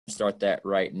start that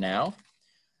right now.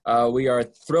 We are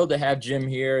thrilled to have Jim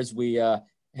here as we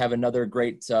have another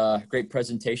great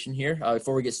presentation here.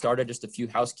 Before we get started, just a few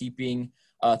housekeeping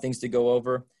things to go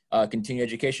over. Continuing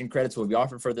education credits will be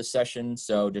offered for this session.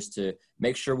 So just to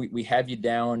make sure we have you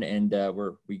down and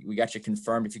we got you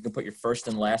confirmed. If you can put your first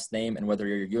and last name and whether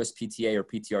you're USPTA or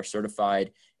PTR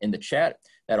certified in the chat,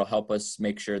 that'll help us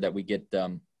make sure that we get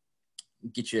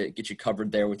you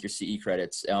covered there with your CE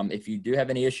credits. If you do have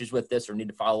any issues with this or need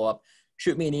to follow up,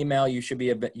 shoot me an email. You should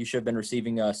have been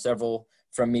receiving several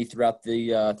from me throughout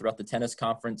the tennis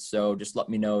conference. So just let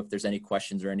me know if there's any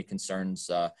questions or any concerns,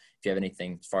 if you have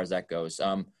anything as far as that goes.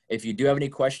 If you do have any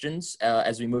questions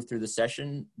as we move through the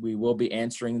session, we will be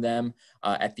answering them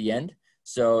at the end.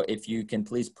 So if you can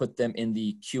please put them in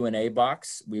the Q&A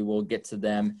box, we will get to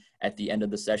them at the end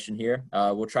of the session here.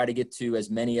 We'll try to get to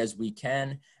as many as we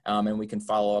can, and we can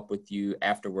follow up with you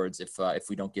afterwards if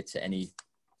we don't get to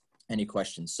any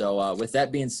questions. So with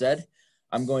that being said,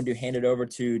 I'm going to hand it over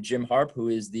to Jim Harp, who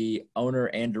is the owner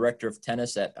and director of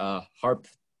tennis at Harp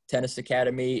Tennis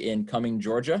Academy in Cumming,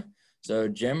 Georgia. So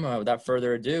Jim, without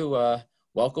further ado,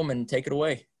 welcome and take it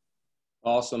away.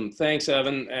 Awesome. Thanks,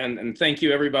 Evan. And thank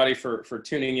you everybody for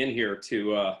tuning in here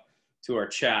to our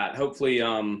chat. Hopefully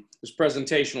this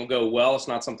presentation will go well. It's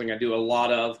not something I do a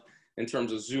lot of in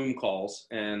terms of Zoom calls,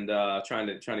 and trying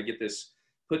to get this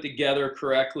put together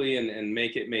correctly and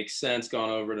make it make sense. Gone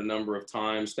over it a number of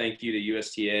times. Thank you to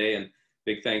USTA, and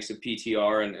big thanks to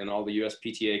PTR and all the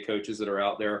USPTA coaches that are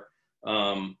out there.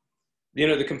 You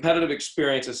know, the competitive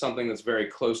experience is something that's very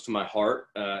close to my heart.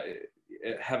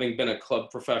 Having been a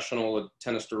club professional, a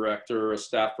tennis director, a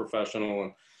staff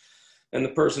professional, and the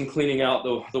person cleaning out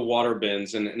the water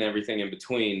bins and everything in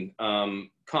between,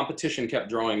 competition kept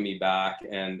drawing me back,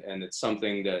 and it's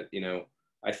something that, you know,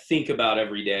 I think about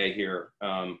every day here.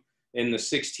 In the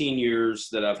 16 years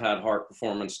that I've had Harp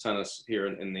Performance Tennis here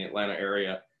in the Atlanta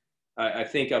area, I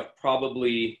think I've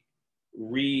probably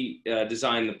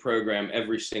redesigned the program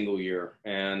every single year.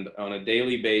 And on a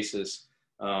daily basis,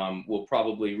 we'll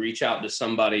probably reach out to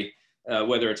somebody,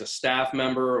 whether it's a staff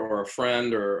member or a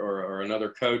friend or another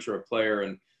coach or a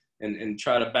player, and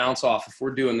try to bounce off if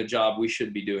we're doing the job we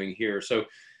should be doing here. So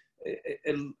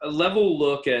a level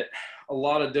look at a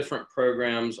lot of different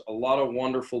programs, a lot of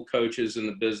wonderful coaches in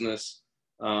the business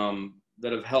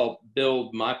that have helped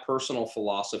build my personal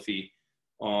philosophy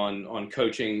on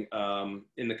coaching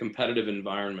in the competitive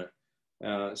environment.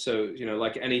 So, you know,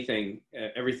 like anything,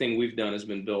 everything we've done has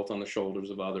been built on the shoulders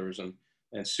of others, and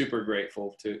super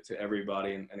grateful to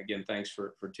everybody. And again, thanks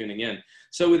for tuning in.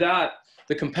 So with that,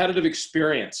 the competitive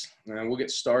experience, and we'll get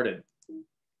started.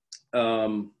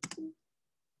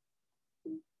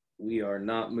 We are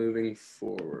not moving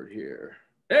forward here.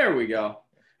 There we go.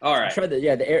 All right. Try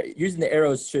using the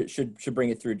arrows should bring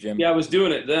it through, Jim. Yeah, I was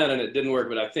doing it then and it didn't work,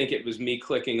 but I think it was me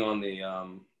clicking on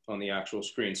the actual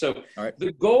screen. So all right.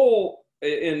 The goal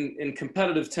in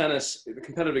competitive tennis, the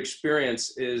competitive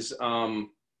experience is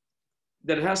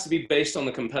that it has to be based on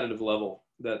the competitive level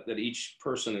that each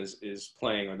person is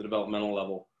playing, or the developmental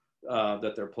level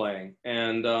that they're playing.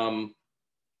 And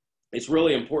it's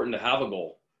really important to have a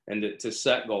goal and to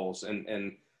set goals,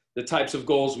 and the types of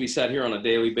goals we set here on a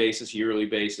daily basis, yearly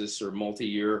basis, or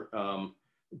multi-year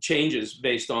changes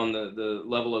based on the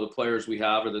level of the players we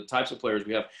have or the types of players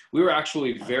we have. We were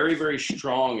actually very, very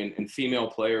strong in female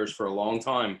players for a long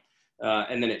time.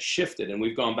 And then it shifted, and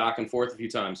we've gone back and forth a few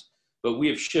times, but we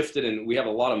have shifted, and we have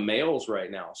a lot of males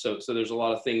right now. So there's a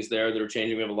lot of things there that are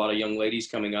changing. We have a lot of young ladies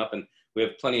coming up, and we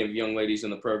have plenty of young ladies in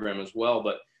the program as well.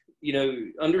 But, you know,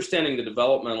 understanding the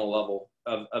developmental level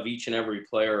of each and every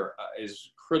player is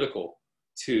critical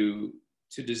to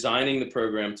designing the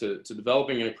program, to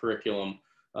developing a curriculum,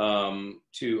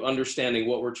 to understanding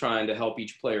what we're trying to help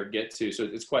each player get to. So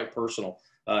it's quite personal.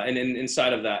 And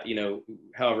inside of that, you know,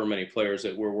 however many players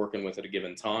that we're working with at a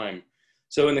given time.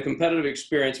 So in the competitive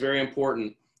experience, very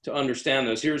important to understand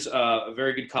those. Here's a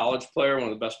very good college player, one of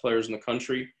the best players in the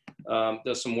country,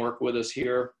 does some work with us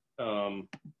here.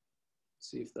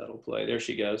 See if that'll play. There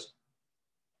she goes.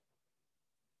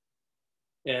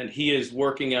 And he is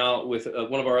working out with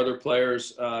one of our other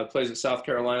players, plays at South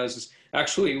Carolina. This is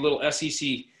actually a little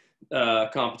SEC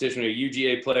competition, a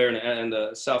UGA player and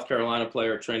a South Carolina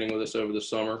player training with us over the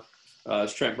summer.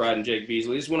 It's Trent Bride and Jake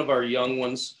Beasley. He's one of our young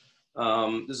ones.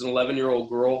 This is an 11-year-old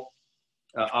girl.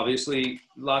 Obviously,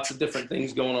 lots of different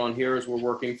things going on here as we're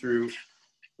working through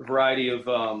a variety of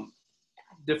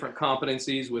different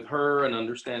competencies with her and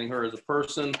understanding her as a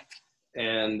person.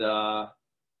 And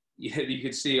you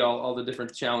could see all the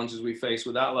different challenges we face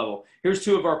with that level. Here's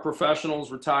two of our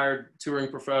professionals, retired touring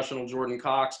professional. Jordan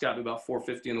Cox got to about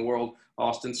 450 in the world.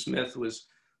 Austin Smith was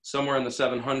somewhere in the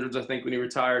 700s, I think, when he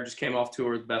retired. Just came off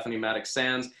tour with Bethany Maddox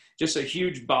Sands. Just a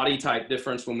huge body type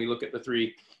difference when we look at the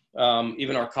three.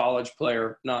 Even our college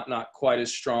player, not quite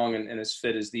as strong and as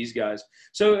fit as these guys.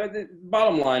 So the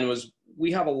bottom line was,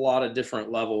 we have a lot of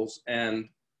different levels, and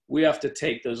we have to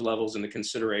take those levels into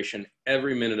consideration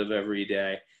every minute of every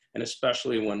day, and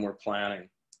especially when we're planning.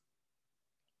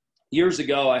 Years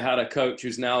ago, I had a coach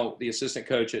who's now the assistant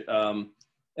coach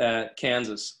at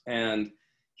Kansas, and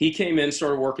he came in,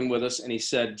 started working with us, and he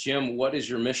said, "Jim, what is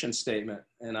your mission statement?"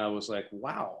 And I was like,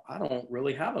 wow, I don't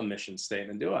really have a mission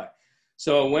statement, do I?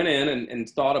 So I went in and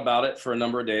thought about it for a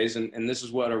number of days, and this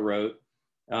is what I wrote.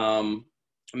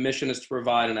 A mission is to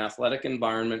provide an athletic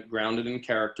environment grounded in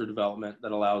character development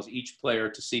that allows each player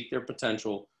to seek their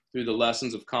potential through the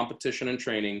lessons of competition and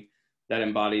training that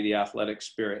embody the athletic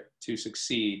spirit to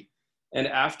succeed. And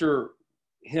after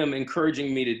him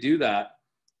encouraging me to do that,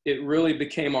 it really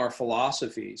became our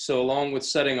philosophy. So along with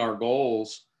setting our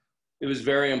goals, it was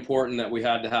very important that we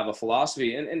had to have a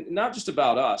philosophy, and not just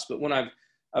about us, but when I've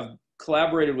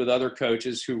collaborated with other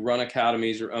coaches who run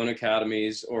academies or own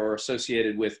academies or are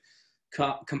associated with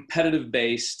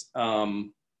competitive-based,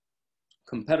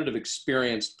 competitive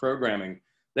experienced programming,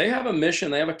 they have a mission,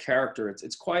 they have a character.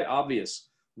 It's quite obvious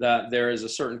that there is a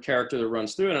certain character that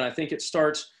runs through it. And I think it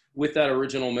starts with that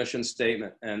original mission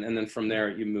statement. And then from there,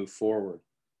 you move forward.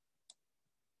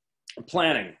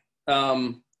 Planning.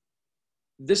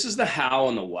 This is the how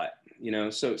and the what,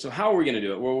 so how are we going to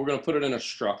do it? Well, we're going to put it in a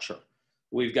structure.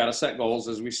 We've got to set goals,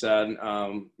 as we said.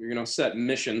 You're going to set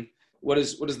mission. What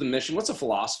is the mission? What's a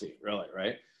philosophy, really,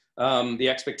 right? The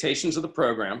expectations of the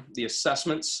program, the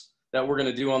assessments that we're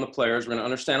going to do on the players. We're going to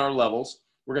understand our levels.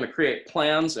 We're going to create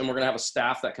plans, and we're going to have a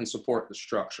staff that can support the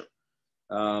structure.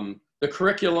 The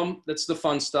curriculum, that's the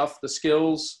fun stuff, the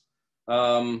skills,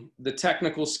 the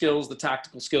technical skills, the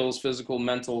tactical skills, physical,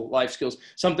 mental, life skills,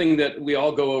 something that we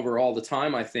all go over all the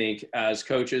time, I think, as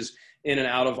coaches in and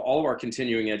out of all of our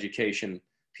continuing education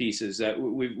pieces, that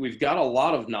we've got a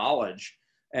lot of knowledge.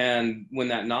 And when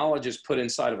that knowledge is put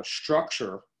inside of a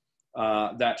structure,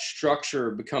 that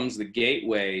structure becomes the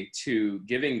gateway to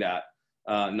giving that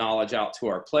knowledge out to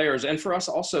our players. And for us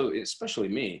also, especially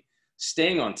me,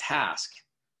 staying on task,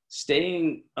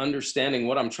 understanding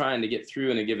what I'm trying to get through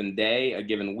in a given day, a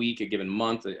given week, a given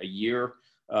month, a year,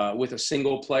 with a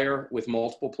single player, with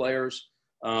multiple players.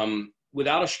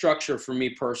 Without a structure, for me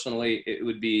personally, it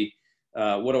would be,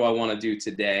 what do I want to do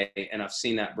today? And I've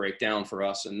seen that break down for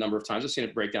us a number of times. I've seen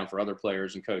it break down for other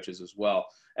players and coaches as well.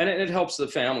 And it helps the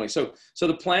family. So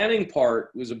the planning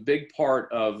part was a big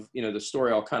part of, the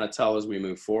story I'll kind of tell as we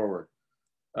move forward.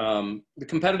 The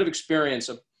competitive experience,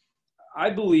 I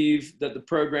believe that the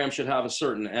program should have a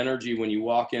certain energy when you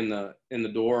walk in the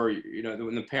door.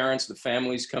 When the parents, the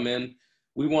families come in,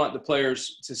 we want the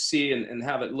players to see and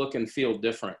have it look and feel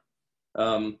different.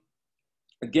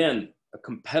 Again, a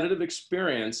competitive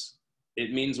experience,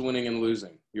 it means winning and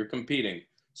losing. You're competing.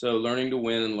 So learning to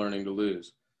win and learning to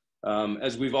lose.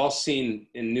 As we've all seen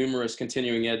in numerous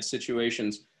continuing ed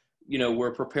situations,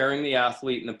 we're preparing the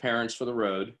athlete and the parents for the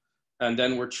road. And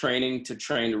then we're training to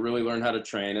really learn how to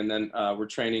train. And then we're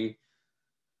training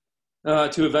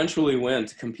to eventually win,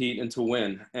 to compete and to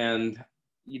win. And,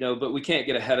 but we can't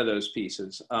get ahead of those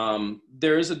pieces.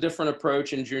 There is a different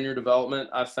approach in junior development,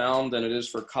 I've found, than it is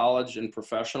for college and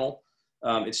professional.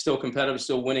 It's still competitive,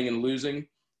 still winning and losing.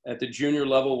 At the junior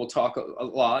level, we'll talk a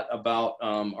lot about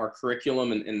our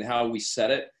curriculum and how we set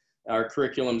it. Our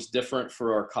curriculum's different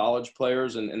for our college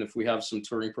players. And if we have some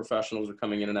touring professionals who are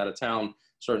coming in and out of town,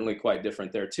 certainly quite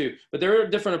different there too. But there are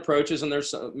different approaches, and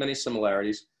there's many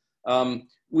similarities. I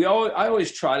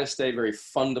always try to stay very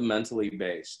fundamentally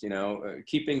based.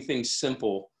 Keeping things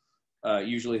simple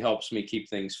usually helps me keep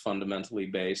things fundamentally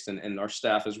based, and our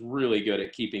staff is really good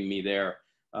at keeping me there.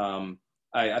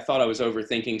 I thought I was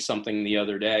overthinking something the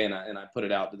other day, and I put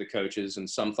it out to the coaches, and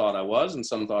some thought I was, and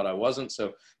some thought I wasn't.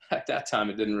 So at that time,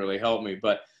 it didn't really help me.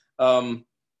 But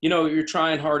you're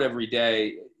trying hard every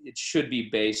day. It should be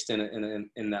based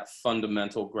in that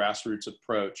fundamental grassroots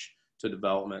approach to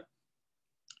development.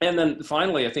 And then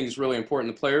finally, I think it's really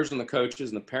important. The players and the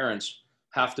coaches and the parents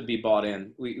have to be bought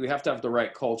in. We have to have the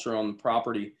right culture on the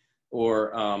property,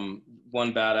 or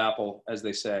one bad apple, as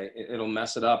they say, it'll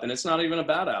mess it up. And it's not even a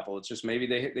bad apple. It's just maybe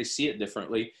they see it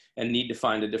differently and need to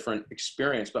find a different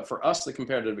experience. But for us, the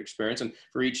competitive experience, and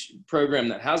for each program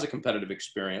that has a competitive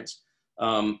experience,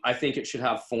 I think it should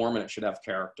have form and it should have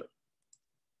character.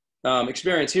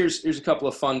 Experience, here's a couple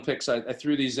of fun picks. I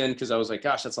threw these in because I was like,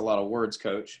 gosh, that's a lot of words,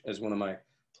 coach, as one of my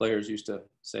players used to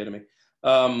say to me.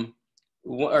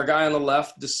 Our guy on the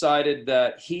left decided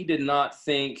that he did not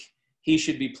think he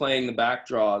should be playing the back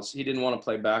draws. He didn't want to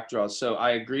play back draws. So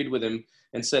I agreed with him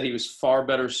and said he was far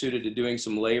better suited to doing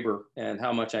some labor, and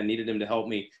how much I needed him to help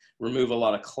me remove a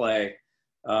lot of clay.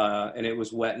 And it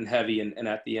was wet and heavy. And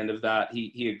at the end of that,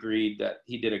 he agreed that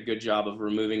he did a good job of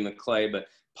removing the clay, but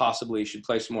possibly he should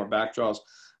play some more back draws.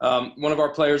 One of our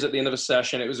players at the end of a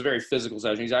session, it was a very physical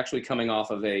session. He's actually coming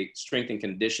off of a strength and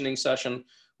conditioning session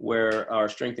where our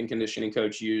strength and conditioning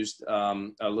coach used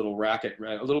a little racket,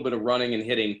 a little bit of running and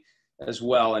hitting as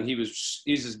well. And he's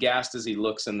as gassed as he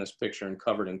looks in this picture and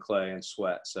covered in clay and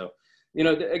sweat. So, you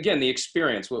know, again, the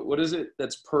experience, what is it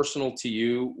that's personal to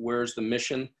you? Where's the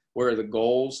mission? Where are the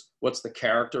goals? What's the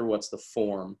character? What's the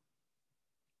form?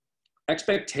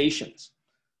 Expectations.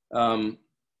 Winning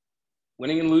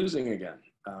and losing again.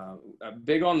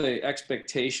 Big on the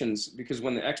expectations, because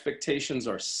when the expectations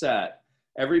are set,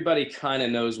 everybody kind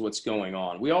of knows what's going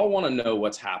on. We all want to know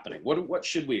what's happening. What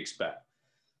should we expect?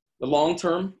 The long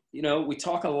term, you know, we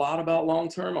talk a lot about long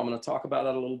term. I'm going to talk about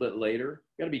that a little bit later.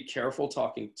 You got to be careful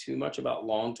talking too much about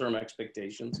long term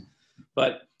expectations.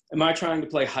 But am I trying to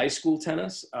play high school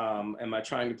tennis? Am I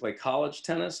trying to play college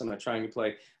tennis? Am I trying to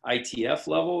play ITF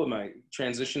level? Am I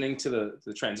transitioning to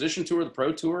the transition tour, the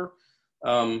pro tour?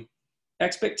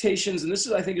 Expectations, and this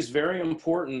is, I think, is very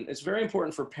important. It's very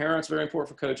important for parents, very important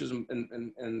for coaches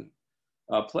and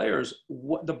players.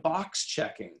 What the box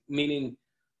checking, meaning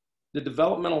the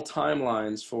developmental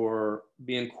timelines for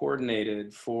being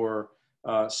coordinated, for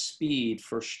speed,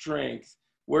 for strength.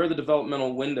 Where are the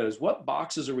developmental windows? What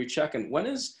boxes are we checking? When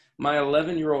is my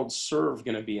 11-year-old serve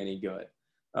going to be any good?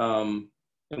 And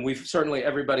we've certainly,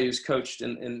 everybody who's coached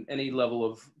in any level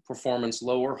of performance,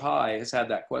 low or high, has had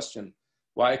that question.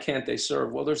 Why can't they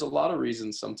serve? Well, there's a lot of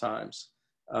reasons sometimes.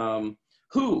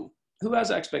 Who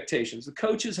has expectations? The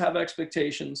coaches have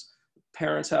expectations.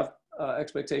 Parents have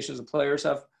expectations. The players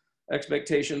have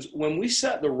expectations. When we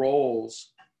set the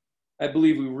roles, I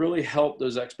believe we really help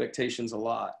those expectations a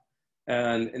lot.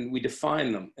 And we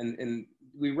define them and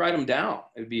we write them down.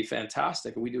 It'd be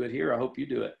fantastic. And we do it here. I hope you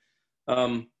do it.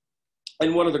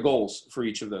 And what are the goals for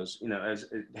each of those? You know, as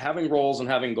having roles and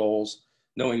having goals,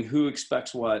 knowing who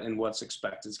expects what and what's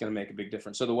expected is going to make a big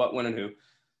difference. So the what, when, and who.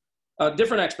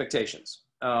 Different expectations.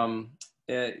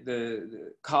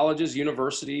 The colleges,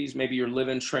 universities, maybe you're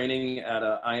living training at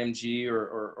a IMG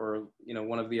or you know,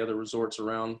 one of the other resorts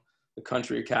around the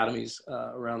country, academies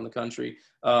around the country.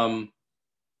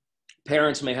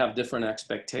 Parents may have different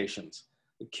expectations.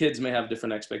 The kids may have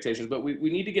different expectations, but we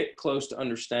need to get close to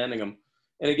understanding them.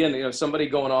 And again, you know, somebody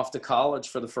going off to college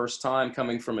for the first time,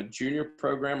 coming from a junior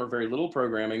program or very little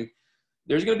programming,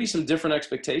 there's going to be some different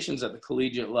expectations at the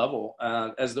collegiate level,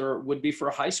 as there would be for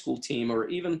a high school team, or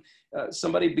even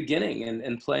somebody beginning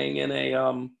and playing in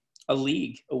a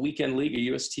league, a weekend league,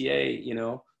 a USTA, you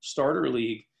know, starter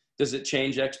league. Does it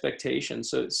change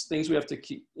expectations? So it's things we have to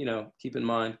keep in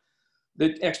mind.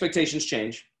 The expectations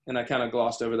change, and I kind of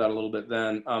glossed over that a little bit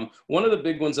then. One of the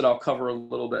big ones that I'll cover a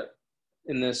little bit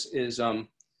in this is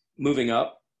moving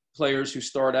up. Players who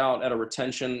start out at a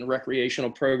retention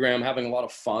recreational program, having a lot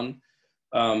of fun,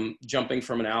 jumping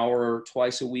from an hour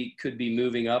twice a week, could be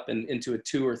moving up and into a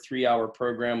 2 or 3 hour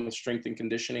program with strength and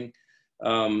conditioning.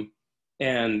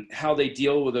 And how they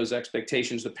deal with those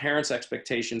expectations, the parents'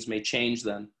 expectations may change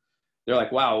then. They're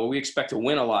like, wow, well, we expect to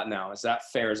win a lot now. Is that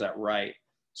fair? Is that right?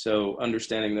 So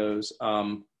understanding those.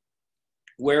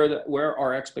 Where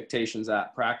are expectations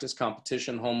at? Practice,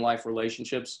 competition, home life,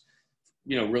 relationships,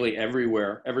 you know, really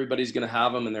everywhere. Everybody's going to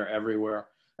have them, and they're everywhere.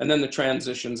 And then the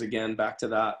transitions, again, back to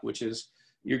that, which is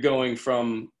you're going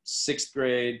from 6th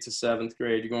grade to 7th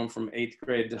grade. You're going from 8th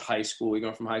grade to high school. You're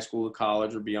going from high school to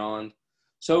college or beyond.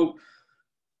 So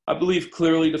I believe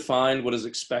clearly defined what is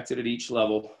expected at each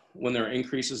level. When there are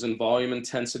increases in volume,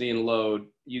 intensity, and load,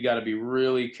 you got to be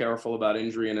really careful about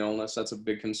injury and illness. That's a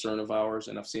big concern of ours,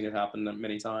 and I've seen it happen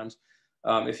many times.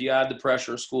 If you add the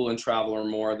pressure of school and travel or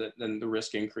more, then the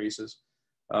risk increases.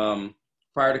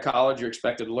 Prior to college, you're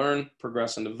expected to learn,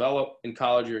 progress, and develop. In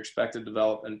college, you're expected to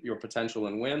develop your potential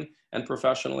and win, and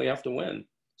professionally, you have to win.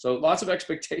 So lots of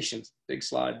expectations. Big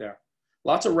slide there.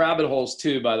 Lots of rabbit holes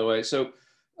too, by the way. So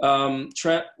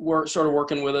Trent started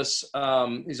working with us.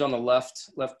 He's on the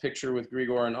left picture with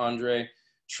Grigor and Andre.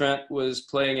 Trent was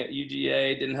playing at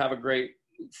UGA, didn't have a great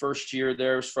first year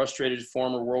there. Was frustrated,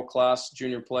 former world-class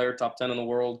junior player, top 10 in the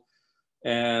world.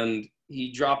 And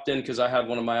he dropped in because I had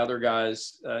one of my other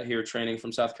guys here training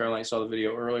from South Carolina. You saw the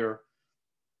video earlier.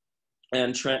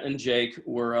 And Trent and Jake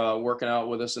were working out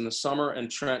with us in the summer, and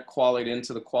Trent qualied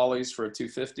into the qualies for a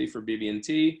 250 for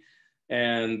BB&T.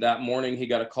 And that morning he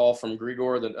got a call from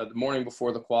Grigor the morning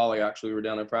before the quali. Actually, we were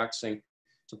down there practicing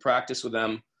with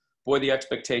them. boy, the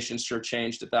expectations sure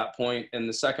changed at that point. And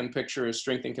the second picture is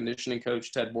strength and conditioning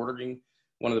coach Ted Borderding,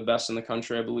 one of the best in the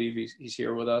country, I believe. He's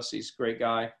here with us. He's a great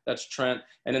guy. That's Trent.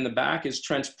 And in the back is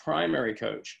Trent's primary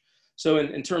coach. So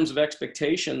in terms of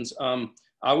expectations,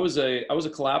 I was a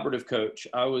collaborative coach.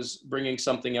 I was bringing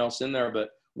something else in there, but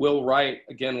Will Wright,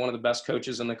 again, one of the best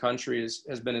coaches in the country,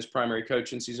 has been his primary coach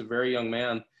since he's a very young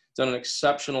man. Done an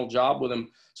exceptional job with him.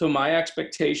 So my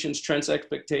expectations, Trent's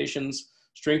expectations,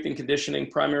 strength and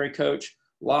conditioning, primary coach,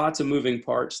 lots of moving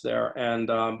parts there. And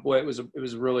boy, it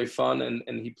was really fun,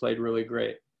 and he played really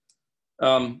great.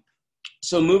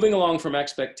 So moving along from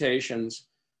expectations,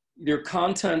 your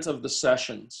content of the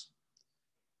sessions.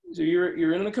 So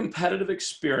you're in a competitive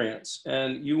experience,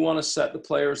 and you want to set the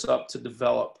players up to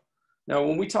develop. Now,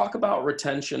 when we talk about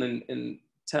retention in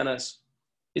tennis,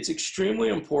 it's extremely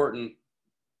important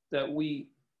that we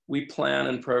plan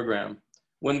and program.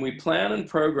 When we plan and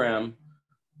program,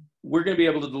 we're going to be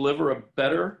able to deliver a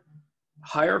better,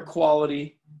 higher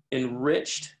quality,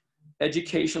 enriched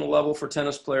educational level for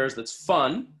tennis players that's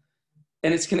fun,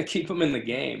 and it's going to keep them in the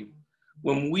game.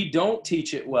 When we don't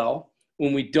teach it well,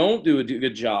 when we don't do a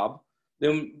good job,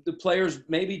 then the players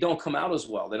maybe don't come out as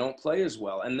well. They don't play as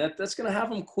well. And that's going to have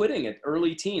them quitting at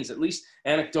early teens. At least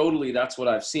anecdotally, that's what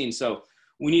I've seen. So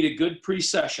we need a good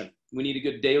pre-session. We need a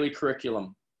good daily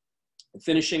curriculum.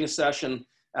 Finishing a session,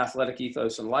 athletic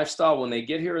ethos and lifestyle. When they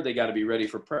get here, they got to be ready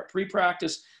for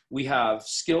pre-practice. We have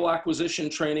skill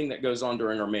acquisition training that goes on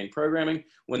during our main programming.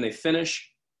 When they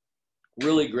finish,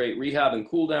 really great rehab and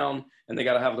cool down, and they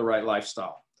got to have the right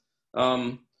lifestyle.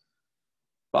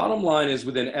 Bottom line is,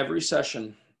 within every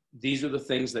session, these are the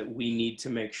things that we need to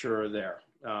make sure are there.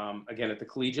 Again, at the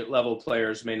collegiate level,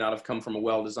 players may not have come from a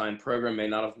well-designed program, may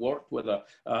not have worked with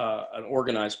an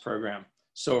organized program.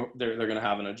 So they're going to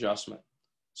have an adjustment.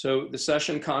 So the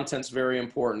session content's very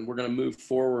important. We're going to move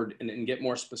forward and get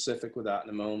more specific with that in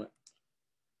a moment.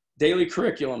 Daily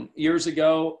curriculum. Years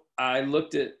ago, I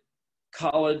looked at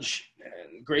college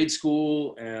and grade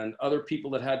school and other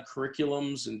people that had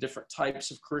curriculums and different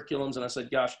types of curriculums. And I said,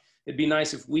 gosh, it'd be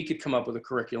nice if we could come up with a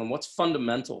curriculum. What's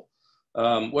fundamental?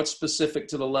 What's specific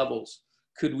to the levels?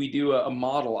 Could we do a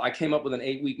model? I came up with an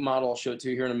 8-week model. I'll show it to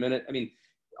you here in a minute. I mean,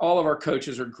 all of our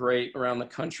coaches are great around the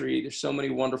country. There's so many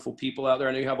wonderful people out there.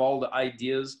 I know you have all the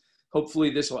ideas. Hopefully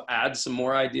this will add some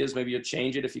more ideas. Maybe you'll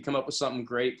change it. If you come up with something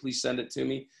great, please send it to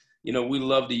me. You know, we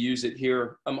love to use it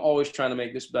here. I'm always trying to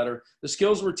make this better. The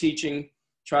skills we're teaching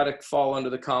try to fall under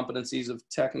the competencies of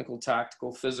technical,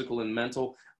 tactical, physical, and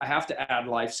mental. I have to add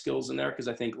life skills in there because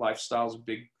I think lifestyle is a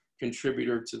big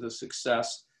contributor to the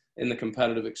success in the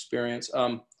competitive experience.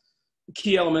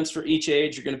 Key elements for each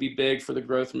age are going to be big for the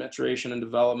growth, maturation, and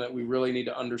development. We really need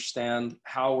to understand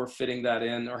how we're fitting that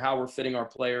in, or how we're fitting our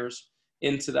players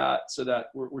into that, so that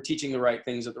we're teaching the right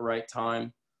things at the right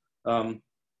time.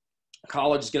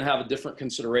 College is going to have a different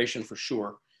consideration for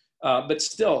sure. But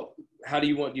still, do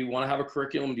you want to have a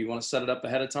curriculum? Do you want to set it up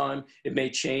ahead of time? It may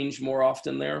change more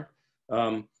often there.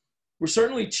 We're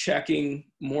certainly checking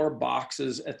more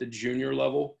boxes at the junior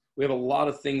level. We have a lot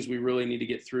of things we really need to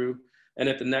get through. And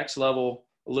at the next level,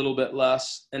 a little bit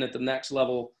less. And at the next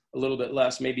level, a little bit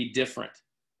less, maybe different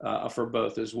for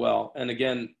both as well. And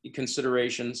again,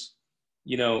 considerations,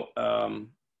 you know,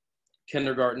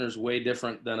 kindergartner is way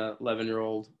different than an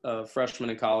 11-year-old.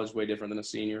 Freshman in college, way different than a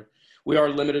senior. We are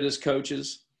limited as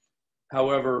coaches.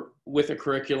 However, with a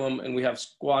curriculum, and we have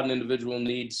squad and individual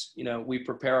needs, you know, we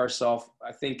prepare ourselves.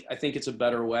 I think it's a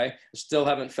better way. I still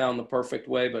haven't found the perfect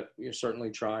way, but we're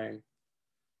certainly trying.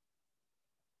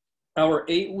 Our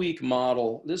 8-week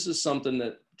model, this is something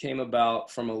that came about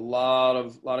from a lot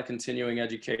of continuing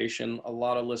education, a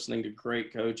lot of listening to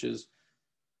great coaches,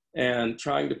 and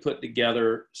trying to put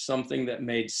together something that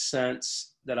made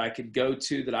sense, that I could go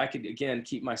to, that I could, again,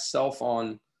 keep myself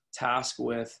on task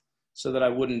with, so that I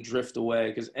wouldn't drift away,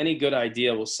 because any good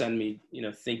idea will send me, you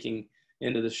know, thinking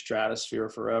into the stratosphere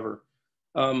forever.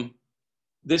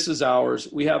 This is ours.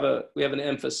 We have an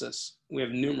emphasis. We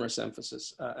have numerous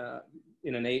emphasis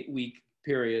in an 8-week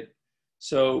period.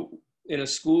 So in a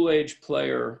school age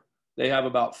player, they have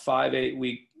about 5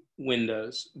 8-week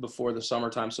windows before the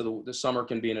summertime. So the summer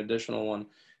can be an additional one.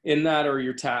 In that are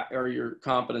your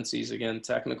competencies, again,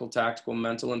 technical, tactical,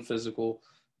 mental, and physical.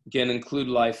 Again, include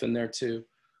life in there too.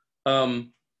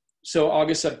 So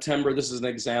August, September, this is an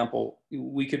example.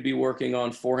 We could be working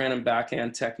on forehand and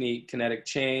backhand technique, kinetic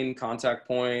chain, contact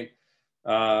point,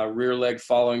 rear leg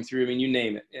following through. I mean, you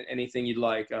name it, anything you'd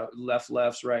like,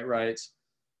 lefts, rights,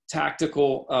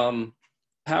 tactical,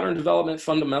 pattern development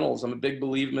fundamentals. I'm a big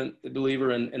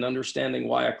believer in understanding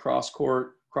why a cross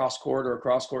court or a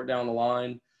cross court down the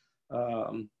line.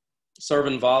 serve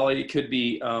and volley, could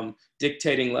be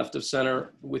dictating left of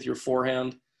center with your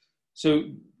forehand. So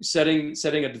setting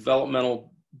a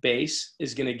developmental base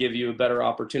is going to give you a better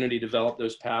opportunity to develop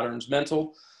those patterns.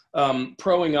 Mental,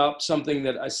 proing up, something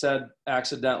that I said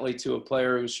accidentally to a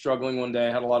player who was struggling one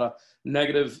day, had a lot of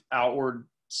negative outward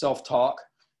self-talk.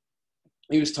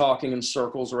 He was talking in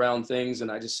circles around things,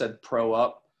 and I just said, pro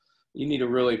up. You need to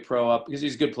really pro up, because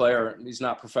he's a good player. He's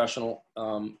not professional,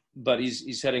 but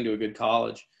he's heading to a good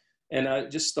college. And I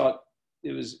just thought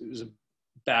it was a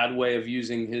bad way of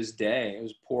using his day. It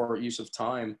was poor use of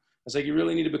time. I was like, you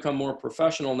really need to become more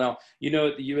professional. Now, you know,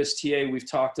 at the USTA, we've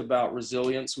talked about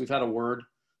resilience. We've had a word.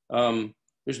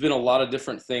 There's been a lot of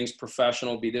different things,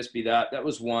 professional, be this, be that. That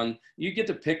was one. You get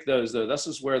to pick those, though. This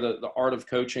is where the art of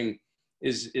coaching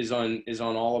is on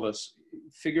all of us.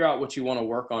 Figure out what you want to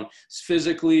work on.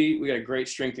 Physically, we got a great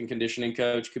strength and conditioning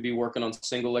coach, could be working on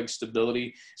single leg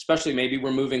stability, especially maybe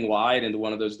we're moving wide into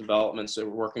one of those developments. So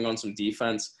we're working on some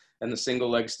defense, and the single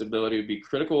leg stability would be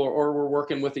critical, or we're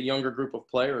working with a younger group of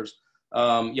players,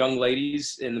 young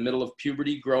ladies in the middle of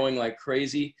puberty, growing like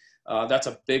crazy. That's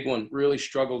a big one. Really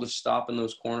struggle to stop in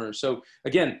those corners. So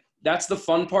again, that's the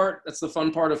fun part. That's the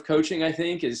fun part of coaching, I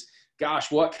think, is,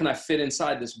 gosh, what can I fit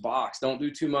inside this box? Don't do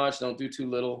too much. Don't do too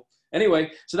little.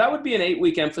 Anyway, so that would be an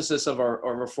 8-week emphasis of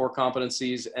our 4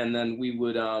 competencies. And then we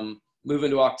would move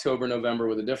into October, November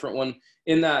with a different one.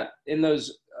 In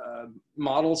those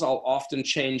models, I'll often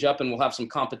change up, and we'll have some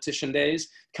competition days,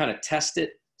 kind of test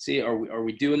it. See, are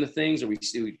we doing the things?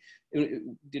 Did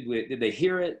they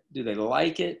hear it? Do they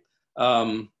like it?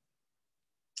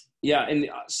 Yeah. And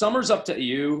summer's up to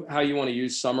you, how you want to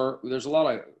use summer. There's a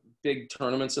lot of big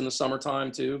tournaments in the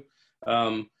summertime too.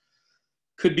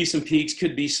 Could be some peaks,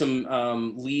 could be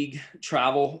some league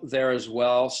travel there as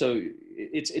well. So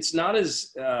it's not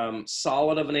as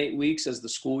solid of an 8 weeks as the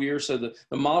school year. So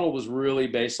the model was really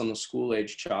based on the school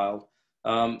age child.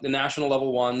 The national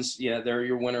level ones, yeah, they're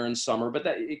your winter and summer, but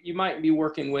you might be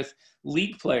working with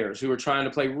league players who are trying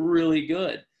to play really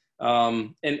good.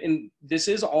 And this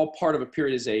is all part of a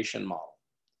periodization model.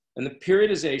 And the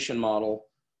periodization model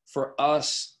for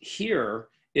us here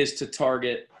is to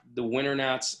target the winter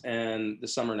nats and the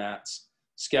summer nats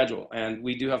schedule. And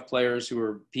we do have players who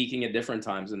are peaking at different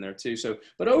times in there too. So,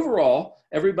 but overall,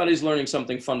 everybody's learning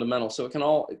something fundamental. So it can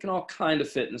all kind of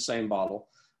fit in the same bottle.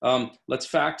 Let's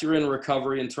factor in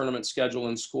recovery and tournament schedule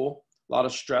in school. A lot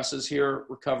of stresses here.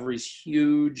 Recovery is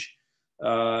huge.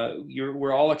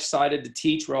 We're all excited to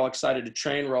teach. We're all excited to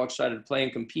train. We're all excited to play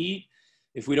and compete.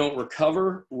 If we don't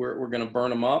recover, we're going to burn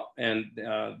them up, and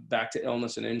back to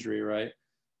illness and injury, right?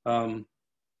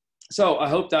 So I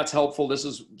hope that's helpful. This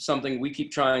is something we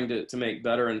keep trying to make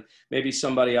better, and maybe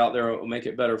somebody out there will make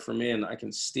it better for me, and I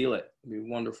can steal it. It'd be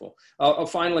wonderful.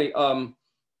 Finally,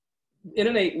 in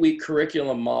an 8-week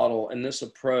curriculum model and this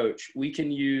approach, we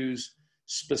can use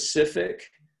specific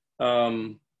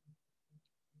written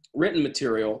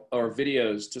material or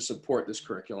videos to support this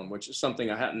curriculum, which is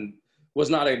something I was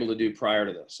not able to do prior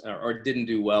to this, or didn't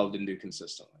do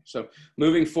consistently. So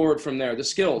moving forward from there, the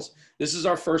skills. This is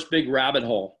our first big rabbit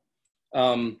hole.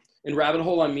 In rabbit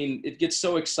hole, I mean, it gets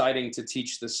so exciting to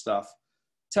teach this stuff.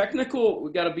 Technical,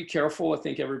 we got to be careful. I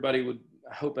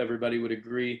hope everybody would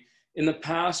agree. In the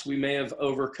past, we may have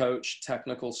overcoached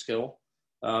technical skill,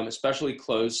 especially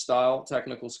closed style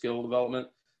technical skill development.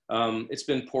 It's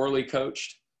been poorly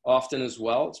coached often as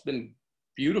well. It's been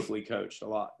beautifully coached a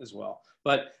lot as well,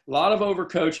 but a lot of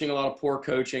overcoaching, a lot of poor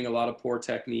coaching, a lot of poor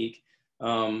technique.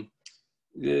 But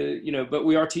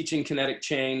we are teaching kinetic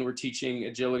chain. We're teaching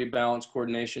agility, balance,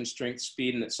 coordination, strength,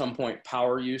 speed, and at some point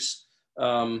power use.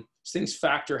 Things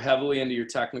factor heavily into your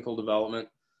technical development.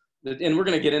 And we're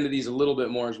going to get into these a little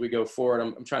bit more as we go forward.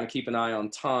 I'm trying to keep an eye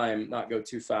on time, not go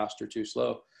too fast or too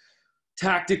slow.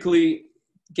 Tactically,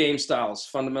 game styles,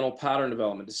 fundamental pattern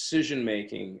development,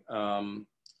 decision-making.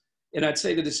 And I'd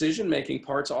say the decision-making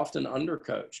part's often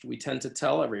undercoached. We tend to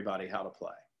tell everybody how to play,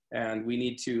 and we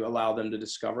need to allow them to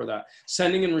discover that.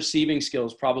 Sending and receiving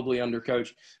skills, probably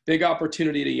undercoached. Big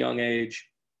opportunity at a young age.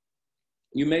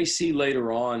 You may see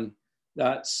later on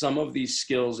that some of these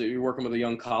skills that you're working with a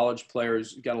young college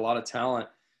players, you've got a lot of talent,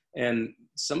 and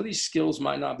some of these skills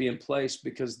might not be in place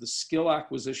because the skill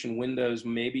acquisition windows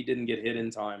maybe didn't get hit in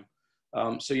time.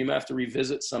 So you may have to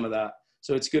revisit some of that.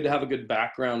 So it's good to have a good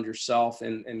background yourself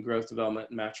in growth development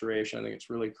and maturation. I think it's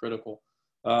really critical.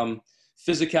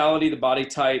 Physicality, the body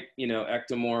type,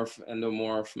 ectomorph,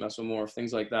 endomorph, mesomorph,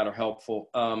 things like that are helpful.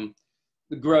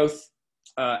 The growth,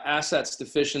 assets,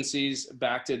 deficiencies,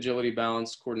 back to agility,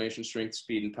 balance, coordination, strength,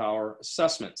 speed, and power.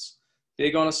 Assessments,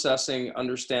 big on assessing,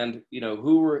 understand,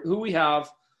 who we have,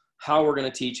 how we're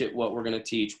going to teach it, what we're going to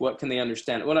teach, what can they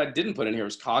understand. What I didn't put in here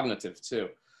was cognitive too.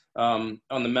 On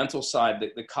the mental side,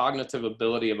 the cognitive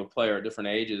ability of a player at different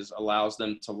ages allows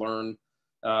them to learn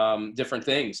different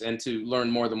things and to learn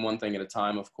more than one thing at a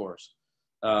time, of course.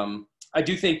 I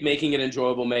do think making it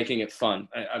enjoyable, making it fun.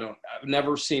 I've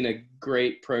never seen a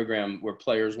great program where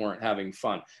players weren't having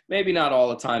fun. Maybe not all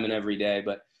the time and every day,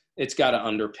 but it's got to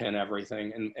underpin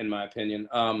everything, in my opinion.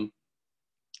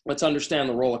 Let's understand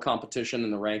the role of competition in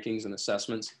the rankings and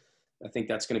assessments. I think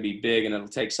that's going to be big, and it'll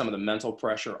take some of the mental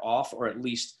pressure off, or at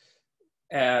least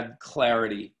add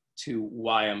clarity to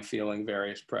why I'm feeling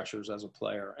various pressures as a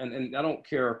player. And I don't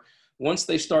care, once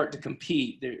they start to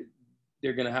compete,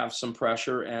 they're going to have some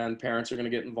pressure, and parents are going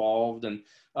to get involved, and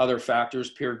other factors,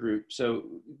 peer group. So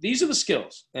these are the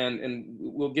skills, and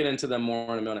we'll get into them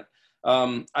more in a minute.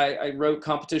 I wrote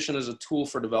competition as a tool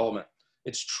for development.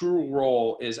 Its true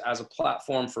role is as a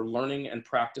platform for learning and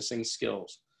practicing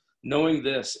skills. Knowing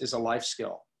this is a life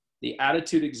skill. The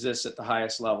attitude exists at the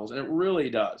highest levels, and it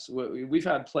really does. We've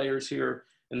had players here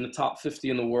in the top 50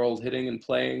 in the world hitting and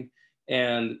playing,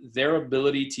 and their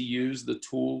ability to use the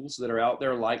tools that are out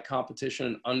there like competition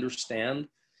and understand,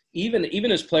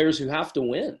 even as players who have to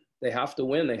win, they have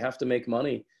to make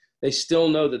money. They still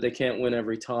know that they can't win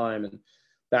every time. And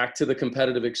back to the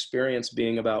competitive experience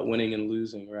being about winning and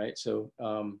losing, right? So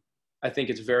I think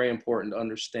it's very important to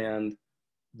understand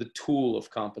the tool of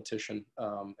competition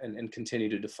and continue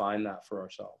to define that for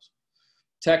ourselves.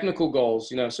 Technical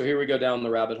goals, so here we go down the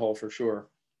rabbit hole for sure.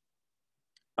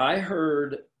 I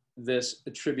heard this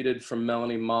attributed from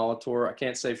Melanie Molitor. I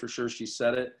can't say for sure she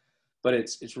said it, but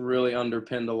it's really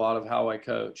underpinned a lot of how I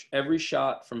coach. Every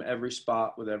shot from every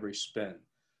spot with every spin.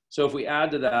 So if we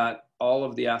add to that all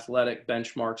of the athletic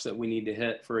benchmarks that we need to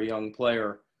hit for a young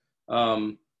player,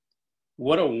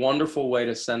 what a wonderful way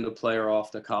to send a player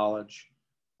off to college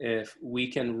if we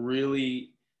can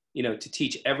really, to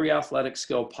teach every athletic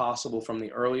skill possible from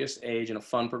the earliest age in a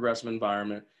fun, progressive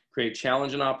environment, create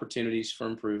challenge and opportunities for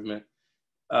improvement,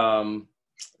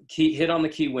 hit on the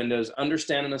key windows,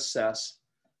 understand and assess.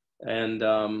 And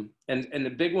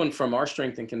the big one from our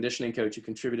strength and conditioning coach who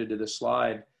contributed to this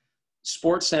slide,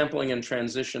 sports sampling and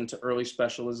transition to early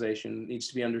specialization needs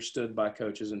to be understood by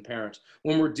coaches and parents.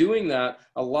 When we're doing that,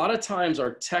 a lot of times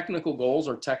our technical goals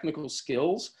or technical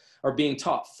skills are being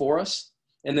taught for us,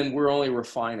 and then we're only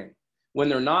refining. When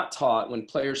they're not taught, when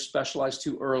players specialize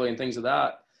too early and things of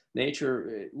that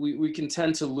nature, we can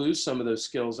tend to lose some of those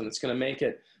skills, and it's going to make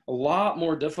it a lot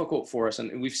more difficult for us.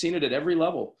 And we've seen it at every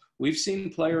level. We've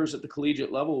seen players at the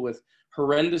collegiate level with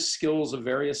horrendous skills of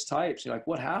various types. You're like,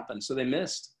 what happened? So they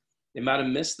might have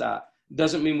missed that.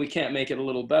 Doesn't mean we can't make it a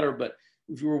little better, but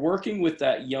if you're working with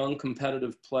that young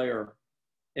competitive player,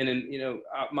 and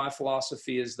my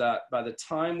philosophy is that by the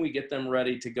time we get them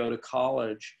ready to go to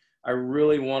college, I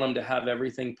really want them to have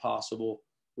everything possible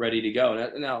ready to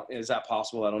go. Now, is that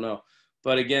possible? I don't know.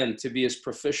 But again, to be as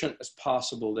proficient as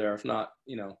possible there, if not,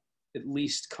 at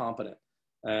least competent.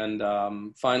 And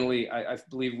finally, I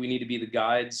believe we need to be the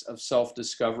guides of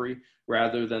self-discovery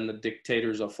rather than the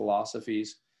dictators of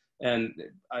philosophies. And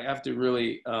I have to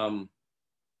really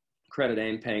credit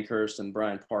Aim Pankhurst and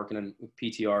Brian Parkinen with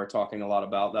PTR talking a lot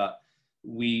about that.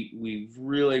 We've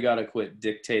really got to quit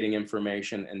dictating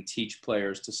information and teach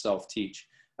players to self-teach.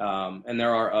 And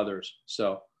there are others.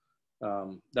 So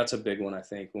that's a big one, I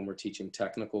think, when we're teaching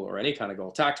technical or any kind of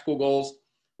goal. Tactical goals,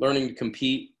 learning to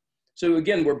compete. So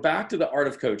again, we're back to the art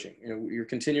of coaching. Your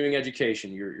continuing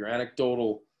education, your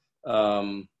anecdotal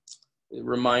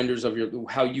reminders of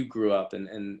how you grew up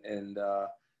and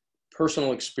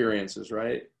personal experiences,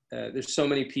 right? There's so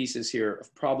many pieces here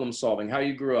of problem solving, how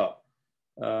you grew up.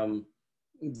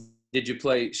 Did you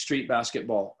play street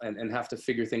basketball and have to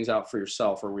figure things out for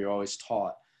yourself, or were you always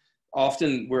taught?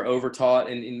 Often we're over-taught,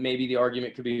 and maybe the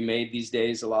argument could be made these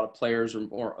days, a lot of players are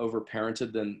more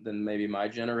over-parented than maybe my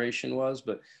generation was,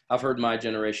 but I've heard my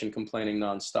generation complaining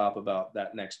nonstop about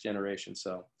that next generation.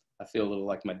 So I feel a little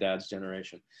like my dad's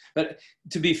generation. But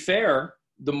to be fair,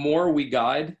 the more we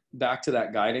guide back to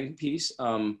that guiding piece,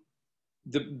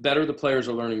 the better the players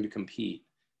are learning to compete.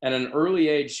 And at an early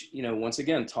age, once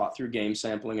again, taught through game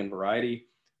sampling and variety.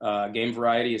 Game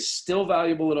variety is still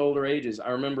valuable at older ages. I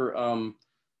remember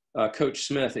Coach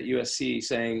Smith at USC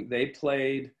saying they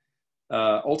played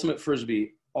ultimate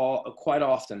Frisbee quite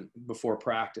often before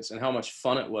practice, and how much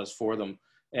fun it was for them.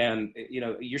 And,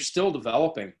 you're still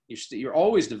developing. You're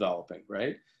always developing,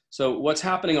 right? So what's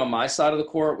happening on my side of the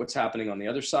court, what's happening on the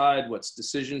other side, what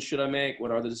decisions should I make? What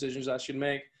are the decisions I should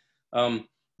make?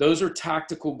 Those are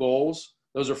tactical goals.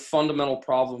 Those are fundamental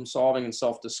problem solving and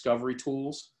self-discovery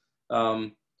tools.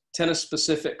 tennis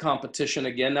specific competition.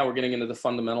 Again, now we're getting into the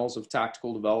fundamentals of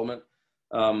tactical development.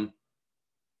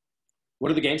 What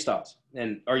are the game styles?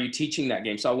 And are you teaching that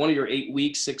game style? One of your 8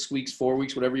 weeks, 6 weeks, 4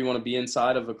 weeks, whatever you want to be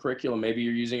inside of a curriculum, maybe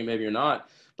you're using it, maybe you're not.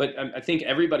 But I think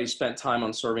everybody spent time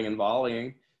on serving and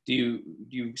volleying. Do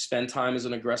you spend time as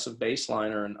an aggressive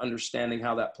baseliner and understanding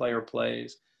how that player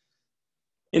plays?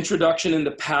 Introduction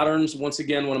into patterns, once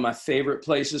again, one of my favorite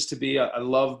places to be. I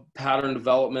love pattern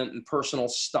development and personal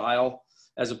style.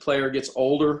 As a player gets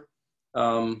older,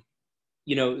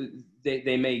 you know,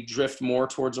 they may drift more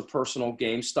towards a personal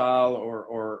game style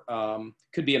or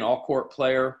could be an all-court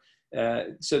player.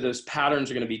 So those patterns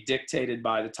are going to be dictated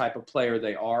by the type of player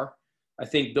they are. I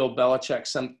think Bill Belichick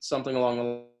something along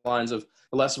the lines of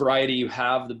the less variety you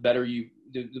have, the better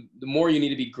the more you need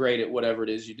to be great at whatever it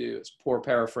is you do. It's a poor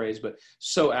paraphrase, but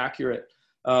so accurate.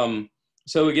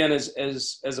 So again,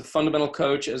 as a fundamental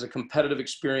coach, as a competitive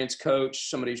experience coach,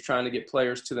 somebody who's trying to get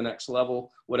players to the next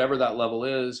level, whatever that level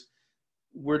is,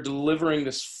 we're delivering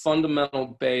this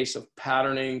fundamental base of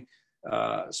patterning,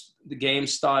 the game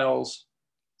styles,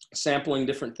 sampling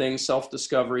different things,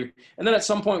 self-discovery. And then at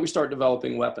some point we start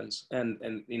developing weapons.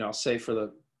 And you know, I'll say for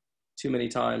the too many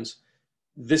times,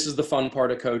 this is the fun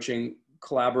part of coaching,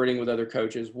 collaborating with other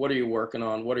coaches. What are you working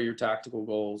on? What are your tactical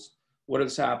goals? What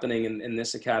is happening in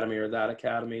this academy or that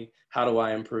academy? How do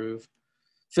I improve?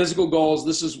 Physical goals,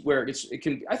 this is where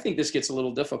I think this gets a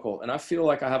little difficult. And I feel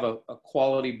like I have a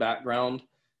quality background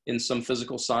in some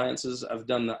physical sciences. I've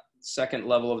done the second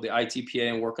level of the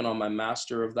ITPA and working on my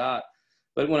master of that.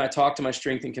 But when I talk to my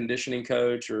strength and conditioning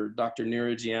coach or Dr.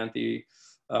 Neeraj Yanthi,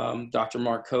 Dr.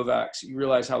 Mark Kovacs, you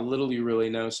realize how little you really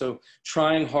know. So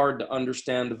trying hard to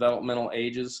understand developmental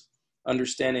ages,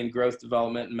 understanding growth,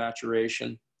 development, and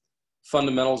maturation,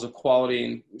 fundamentals of quality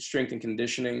and strength and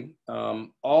conditioning.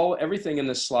 Everything in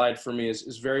this slide for me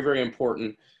is very, very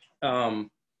important.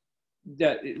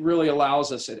 That it really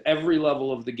allows us at every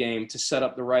level of the game to set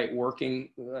up the right working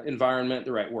environment,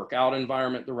 the right workout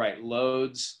environment, the right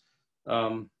loads,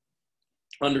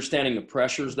 understanding the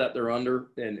pressures that they're under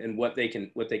and what they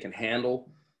can handle.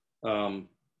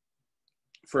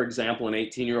 For example, an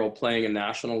 18-year-old playing a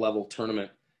national level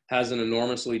tournament has an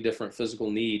enormously different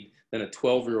physical need than a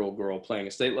 12-year-old girl playing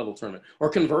a state level tournament. Or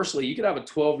conversely, you could have a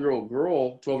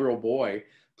 12-year-old boy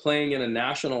playing in a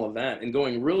national event and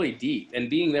going really deep and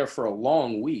being there for a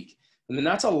long week. And then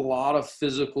that's a lot of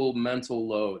physical, mental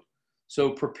load.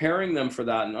 So preparing them for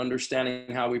that and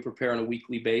understanding how we prepare on a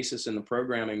weekly basis in the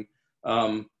programming.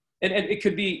 And it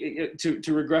could be,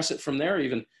 to regress it from there,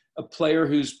 even a player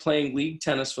who's playing league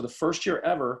tennis for the first year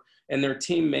ever and their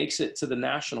team makes it to the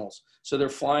nationals. So they're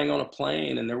flying on a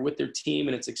plane and they're with their team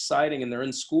and it's exciting and they're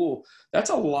in school. That's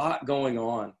a lot going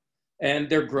on. And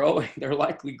they're growing, they're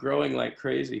likely growing like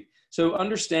crazy. So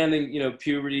understanding,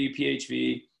 puberty,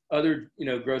 PHV, other,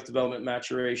 growth, development,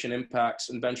 maturation, impacts,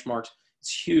 and benchmarks,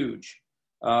 it's huge.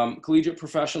 Collegiate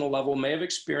professional level may have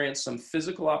experienced some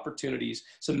physical opportunities,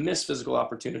 some missed physical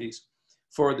opportunities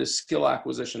for the skill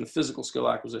acquisition, the physical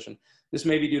skill acquisition. This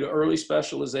may be due to early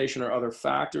specialization or other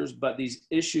factors, but these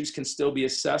issues can still be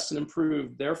assessed and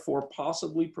improved, therefore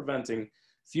possibly preventing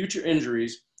future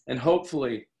injuries and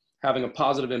hopefully having a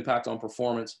positive impact on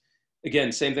performance.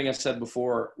 Again, same thing I said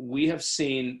before, we have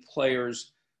seen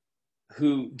players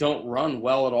who don't run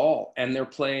well at all, and they're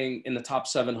playing in the top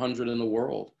 700 in the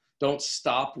world, don't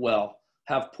stop well,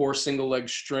 have poor single leg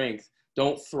strength,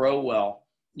 don't throw well,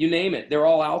 you name it, they're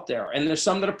all out there. And there's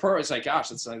some that are it's like,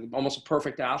 gosh, it's like almost a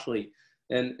perfect athlete.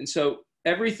 And so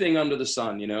everything under the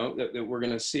sun, that we're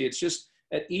going to see, it's just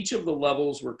at each of the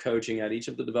levels we're coaching at, each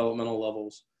of the developmental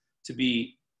levels, to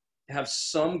have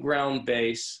some ground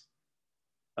base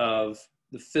of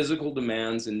the physical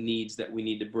demands and needs that we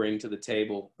need to bring to the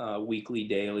table weekly,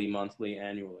 daily, monthly,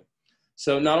 annually.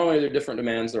 So not only are there different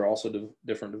demands, there are also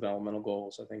different developmental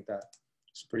goals. I think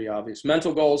that's pretty obvious.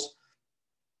 Mental goals,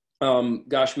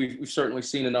 gosh, we've certainly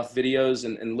seen enough videos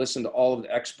and listened to all of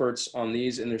the experts on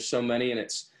these, and there's so many, and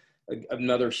it's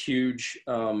another huge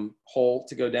hole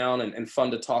to go down and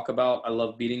fun to talk about. I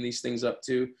love beating these things up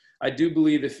too. I do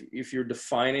believe if you're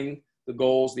defining the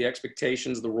goals, the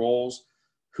expectations, the roles,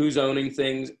 who's owning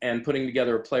things, and putting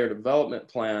together a player development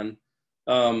plan,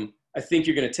 I think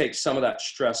you're going to take some of that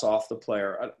stress off the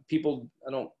player. I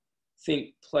don't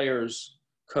think players,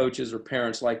 coaches, or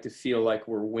parents like to feel like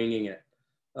we're winging it.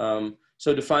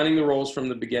 So defining the roles from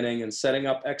the beginning and setting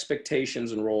up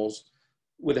expectations and roles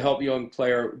would help young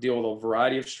player deal with a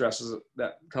variety of stresses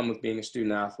that come with being a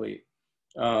student athlete.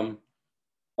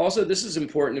 Also, this is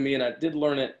important to me, and I did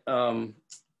learn it. I'm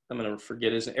going to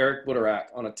forget his Eric Buderak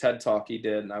on a TED Talk he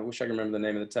did, and I wish I could remember the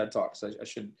name of the TED Talk, so I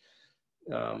should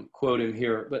quote him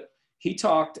here. But he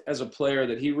talked as a player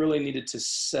that he really needed to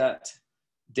set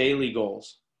daily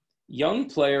goals. Young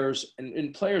players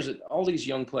and players, all these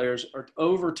young players are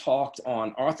over talked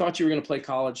on. Oh, I thought you were going to play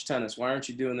college tennis. Why aren't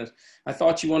you doing this? I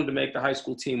thought you wanted to make the high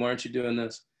school team. Why aren't you doing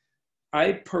this?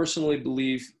 I personally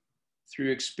believe through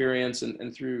experience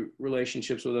and through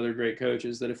relationships with other great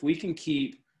coaches that if we can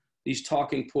keep these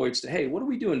talking points to, hey, what are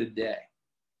we doing today?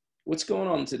 What's going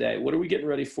on today? What are we getting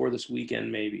ready for this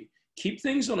weekend maybe? Keep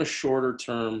things on a shorter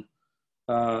term.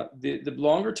 The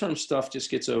longer term stuff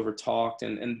just gets over talked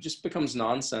and just becomes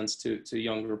nonsense to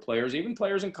younger players, even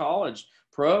players in college,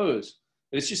 pros.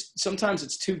 It's just, sometimes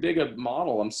it's too big a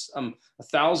model. I'm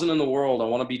 1,000 in the world. I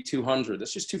want to be 200.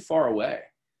 That's just too far away.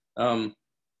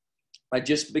 I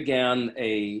just began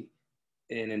an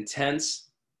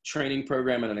intense training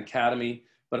program at an academy,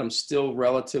 but I'm still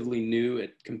relatively new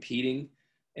at competing.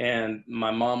 And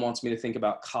my mom wants me to think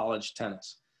about college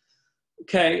tennis.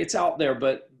 Okay, it's out there,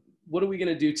 but what are we going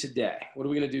to do today? What are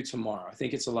we going to do tomorrow? I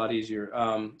think it's a lot easier.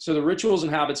 So the rituals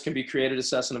and habits can be created,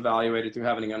 assessed, and evaluated through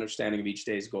having an understanding of each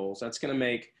day's goals. That's going to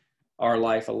make our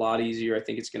life a lot easier. I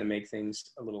think it's going to make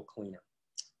things a little cleaner.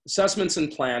 Assessments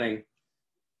and planning.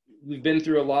 We've been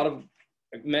through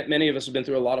many of us have been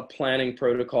through a lot of planning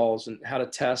protocols and how to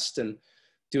test and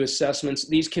do assessments.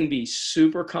 These can be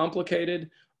super complicated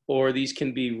or these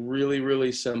can be really,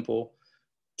 really simple.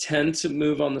 Tend to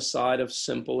move on the side of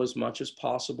simple as much as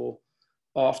possible.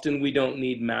 Often we don't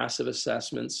need massive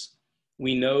assessments.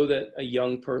 We know that a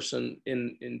young person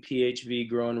in PHV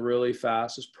growing really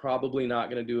fast is probably not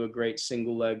going to do a great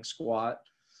single leg squat.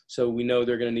 So we know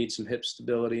they're going to need some hip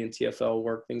stability and TFL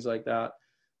work, things like that.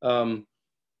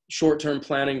 Short-term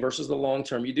planning versus the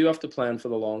long-term. You do have to plan for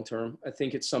the long-term. I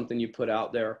think it's something you put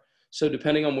out there. So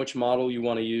depending on which model you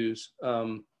want to use,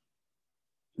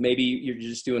 maybe you're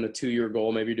just doing a 2-year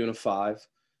goal. Maybe you're doing a 5.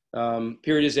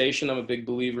 Periodization, I'm a big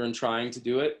believer in trying to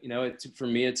do it. You know, for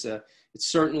me, it's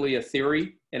certainly a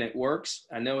theory and it works.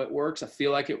 I know it works. I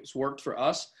feel like it's worked for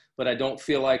us, but I don't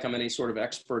feel like I'm any sort of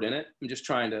expert in it. I'm just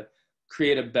trying to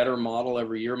create a better model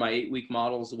every year. My 8-week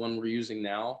model is the one we're using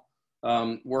now.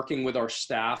 Working with our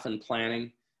staff and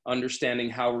planning, understanding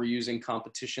how we're using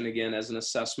competition again as an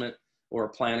assessment or a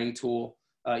planning tool,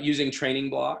 using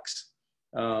training blocks.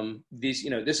 This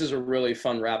is a really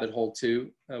fun rabbit hole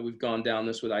too. We've gone down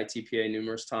this with ITPA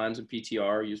numerous times and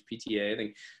PTR, use PTA, I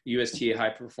think USTA high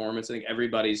performance. I think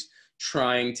everybody's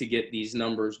trying to get these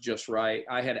numbers just right.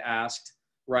 I had asked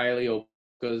Riley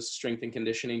Oka's strength and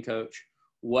conditioning coach,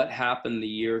 what happened the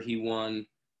year he won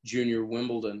Junior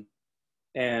Wimbledon?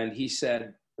 And he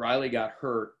said, Riley got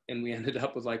hurt and we ended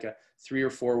up with like a 3 or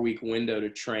 4 week window to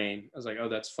train. I was like, oh,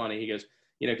 that's funny. He goes,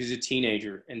 because he's a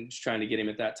teenager and just trying to get him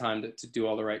at that time to do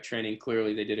all the right training.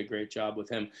 Clearly, they did a great job with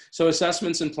him. So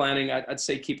assessments and planning, I'd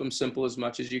say keep them simple as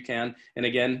much as you can. And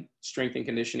again, strength and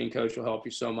conditioning coach will help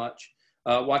you so much.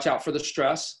 Watch out for the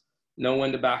stress. Know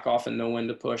when to back off and know when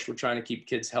to push. We're trying to keep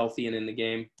kids healthy and in the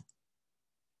game.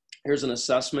 Here's an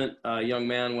assessment. A young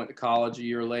man went to college a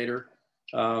year later.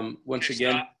 Once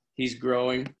again, he's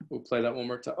growing. We'll play that one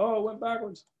more time. Oh, it went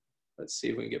backwards. Let's see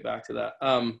if we can get back to that.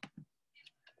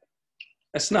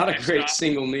 That's not a great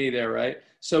single knee there, right?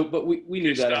 So, but we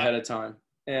knew that ahead of time.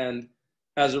 And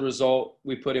as a result,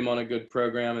 we put him on a good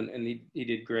program and he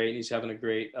did great. He's having a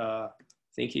great, I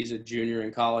think he's a junior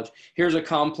in college. Here's a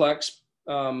complex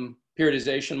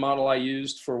periodization model I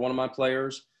used for one of my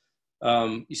players.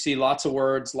 You see lots of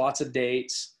words, lots of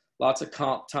dates, lots of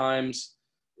comp times.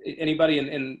 Anybody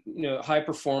in high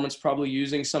performance probably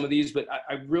using some of these, but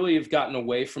I really have gotten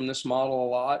away from this model a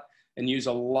lot and use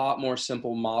a lot more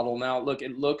simple model now. Look,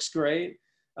 it looks great.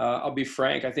 I'll be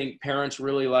frank. I think parents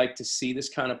really like to see this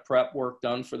kind of prep work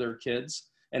done for their kids.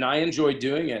 And I enjoy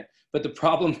doing it. But the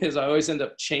problem is I always end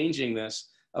up changing this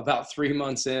about 3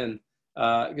 months in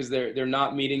because they're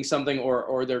not meeting something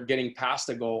or they're getting past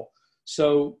a goal.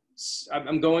 So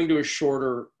I'm going to a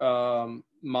shorter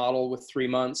model with 3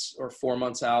 months or 4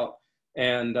 months out.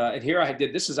 And here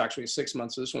this is actually 6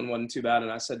 months. So this one wasn't too bad.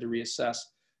 And I said to reassess.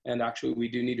 And actually, we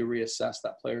do need to reassess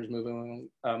that player's moving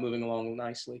along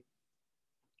nicely.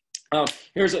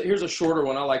 Here's a shorter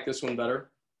one. I like this one better.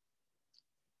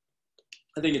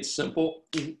 I think it's simple.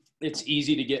 It's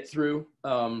easy to get through.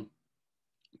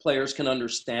 Players can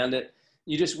understand it.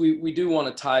 We do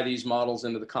want to tie these models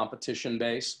into the competition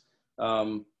base.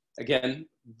 Again,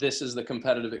 this is the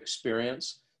competitive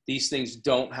experience. These things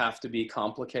don't have to be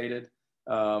complicated.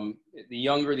 The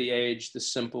younger the age, the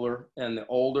simpler, and the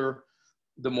older,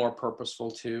 the more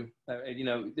purposeful too. You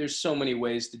know, there's so many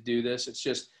ways to do this. It's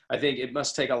just, I think it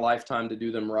must take a lifetime to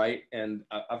do them right. And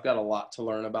I've got a lot to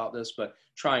learn about this, but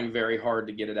trying very hard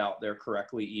to get it out there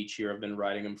correctly each year. I've been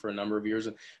writing them for a number of years.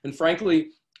 And frankly,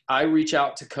 I reach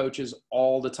out to coaches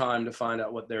all the time to find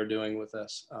out what they're doing with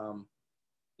this.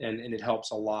 And it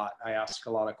helps a lot. I ask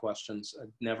a lot of questions. I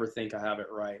never think I have it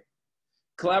right.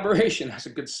 Collaboration, that's a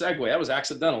good segue. That was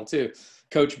accidental too.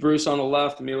 Coach Bruce on the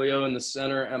left, Emilio in the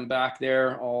center. I'm back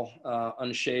there, all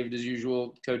unshaved as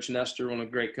usual. Coach Nestor, one of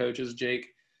the great coaches. Jake,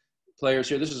 players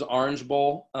here. This is Orange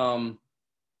Bowl.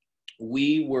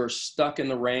 We were stuck in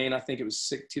the rain. I think it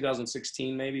was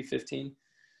 2016, maybe 15,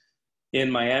 in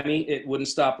Miami. It wouldn't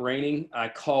stop raining. I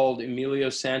called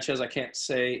Emilio Sanchez. I can't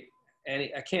say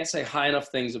high enough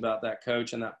things about that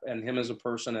coach and him as a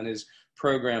person and his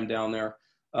program down there.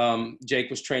 Jake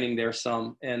was training there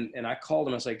some, and I called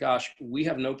him. I was like, gosh, we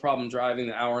have no problem driving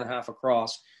the hour and a half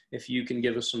across if you can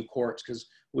give us some courts, because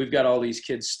we've got all these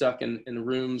kids stuck in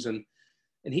rooms. And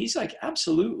he's like,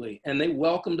 absolutely. And they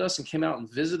welcomed us and came out and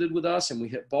visited with us, and we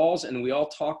hit balls and we all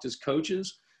talked as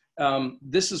coaches.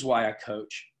 This is why I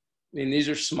coach. I mean, these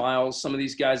are smiles. Some of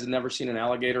these guys have never seen an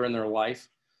alligator in their life.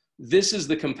 This is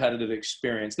the competitive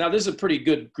experience. Now, this is a pretty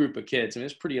good group of kids. I mean,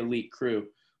 it's a pretty elite crew.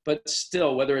 But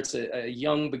still, whether it's a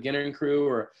young beginning crew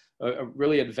or a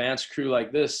really advanced crew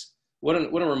like this, what a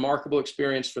remarkable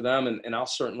experience for them. And I'll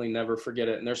certainly never forget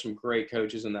it. And there's some great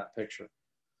coaches in that picture.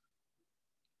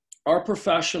 Our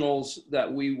professionals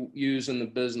that we use in the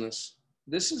business,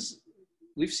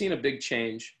 we've seen a big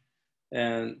change.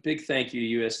 And big thank you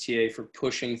to USTA for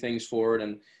pushing things forward,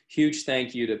 and huge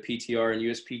thank you to PTR and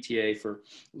USPTA for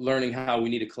learning how we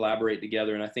need to collaborate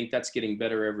together. And I think that's getting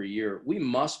better every year. We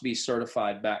must be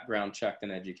certified, background checked,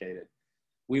 and educated.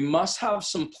 We must have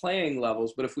some playing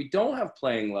levels, but if we don't have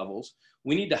playing levels,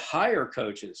 we need to hire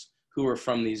coaches who are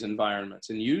from these environments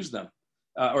and use them,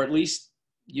 or at least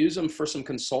use them for some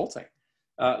consulting.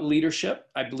 Leadership,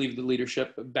 I believe the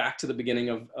leadership, back to the beginning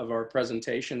of our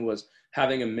presentation, was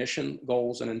having a mission,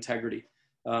 goals, and integrity.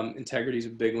 Integrity is a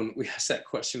big one. We ask that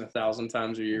question 1,000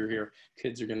 times a year here.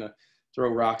 Kids are going to throw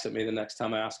rocks at me the next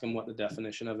time I ask them what the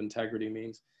definition of integrity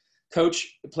means.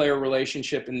 Coach-player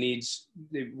relationship and needs,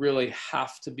 they really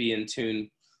have to be in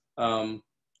tune.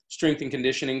 Strength and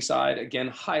conditioning side, again,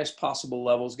 highest possible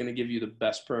level is going to give you the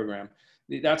best program.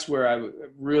 That's where I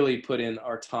really put in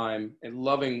our time and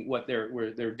loving what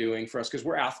they're doing for us, because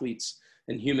we're athletes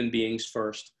and human beings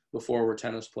first before we're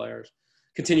tennis players.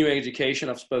 Continuing education,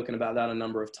 I've spoken about that a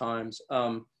number of times.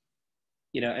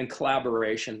 And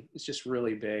collaboration is just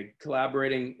really big.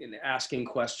 Collaborating and asking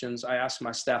questions. I ask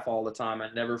my staff all the time. I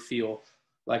never feel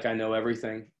like I know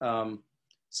everything.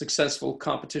 Successful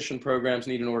competition programs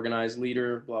need an organized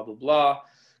leader, blah, blah, blah.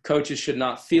 Coaches should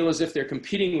not feel as if they're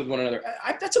competing with one another.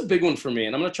 That's a big one for me.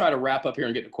 And I'm going to try to wrap up here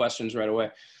and get to questions right away.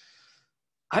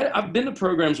 I've been to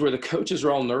programs where the coaches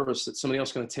are all nervous that somebody else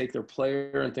is going to take their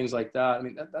player and things like that. I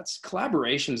mean, that's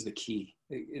collaboration is the key,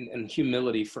 and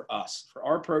humility for us. For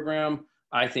our program,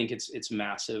 I think it's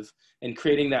massive. And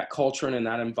creating that culture and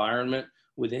that environment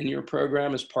within your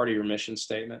program is part of your mission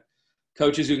statement.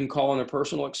 Coaches who can call on their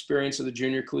personal experience of the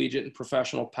junior, collegiate, and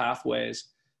professional pathways.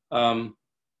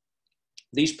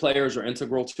 These players are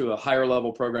integral to a higher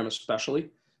level program especially,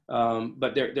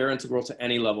 but they're integral to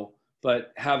any level.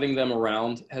 But having them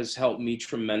around has helped me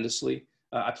tremendously.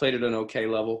 I played at an okay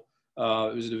level.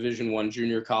 It was a Division I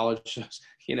junior college.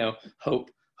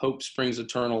 Hope springs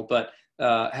eternal. But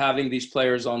having these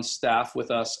players on staff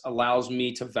with us allows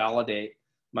me to validate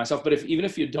myself. But even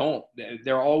if you don't,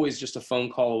 they're always just a phone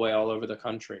call away all over the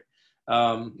country.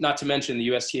 Not to mention the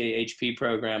USTA HP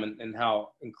program and how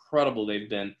incredible they've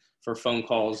been for phone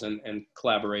calls and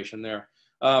collaboration there.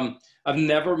 I've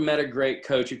never met a great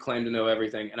coach who claimed to know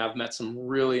everything, and I've met some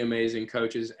really amazing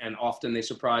coaches, and often they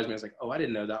surprise me. I was like, oh, I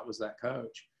didn't know that was that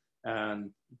coach.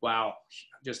 And wow,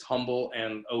 just humble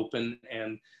and open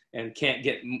and can't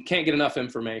get enough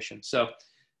information. So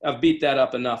I've beat that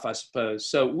up enough, I suppose.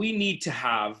 So we need to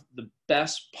have the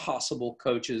best possible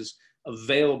coaches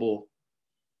available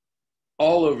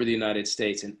all over the United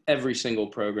States in every single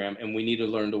program, and we need to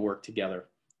learn to work together.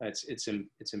 It's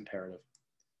imperative.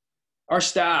 Our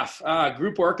staff,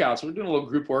 group workouts. We're doing a little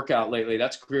group workout lately.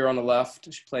 That's Greer on the left.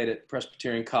 She played at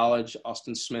Presbyterian College.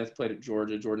 Austin Smith played at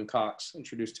Georgia. Jordan Cox,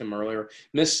 introduced him earlier.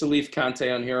 Miss Salif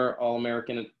Kante on here,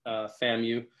 All-American at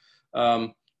FAMU.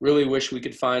 Really wish we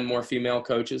could find more female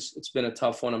coaches. It's been a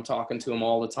tough one. I'm talking to them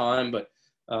all the time, but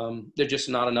they're just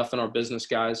not enough in our business,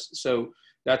 guys. So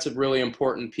that's a really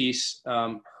important piece.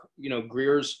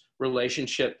 Greer's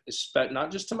relationship is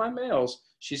not just to my males.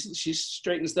 She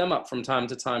straightens them up from time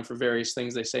to time for various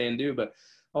things they say and do, but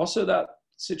also that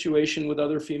situation with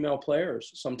other female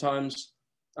players. Sometimes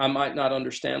I might not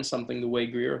understand something the way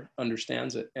Greer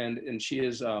understands it. And she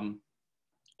is,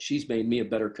 she's made me a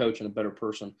better coach and a better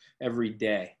person every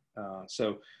day.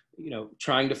 So,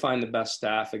 trying to find the best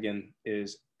staff again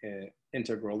is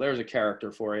integral. There's a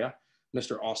character for you.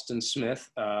 Mr. Austin Smith.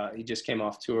 He just came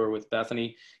off tour with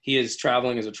Bethany. He is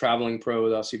traveling as a traveling pro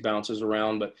with us. He bounces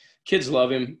around, but kids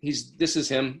love him. This is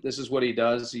him. This is what he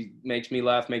does. He makes me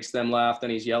laugh, makes them laugh. Then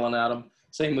he's yelling at them.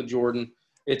 Same with Jordan.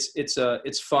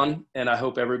 It's fun. And I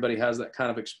hope everybody has that kind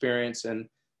of experience. And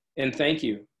thank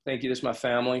you. Thank you. This is my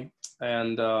family.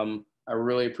 And I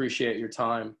really appreciate your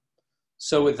time.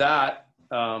 So with that,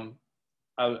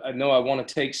 I know I want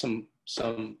to take some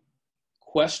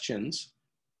questions.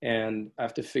 And I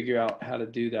have to figure out how to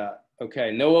do that.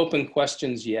 Okay, no open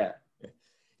questions yet.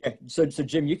 Yeah. So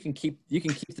Jim, you can keep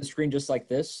the screen just like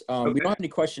this. Okay. We don't have any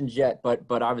questions yet, but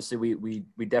obviously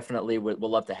we definitely would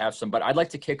love to have some. But I'd like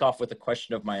to kick off with a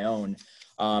question of my own,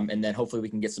 and then hopefully we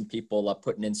can get some people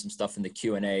putting in some stuff in the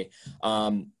Q&A.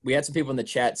 We had some people in the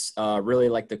chats really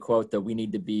like the quote that we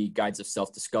need to be guides of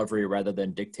self-discovery rather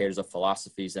than dictators of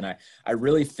philosophies, and I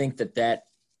really think that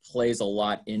plays a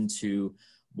lot into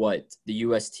what the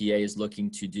USTA is looking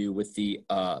to do with the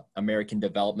American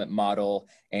development model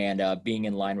and being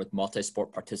in line with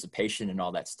multi-sport participation and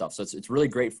all that stuff. So it's really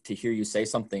great to hear you say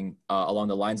something along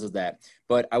the lines of that.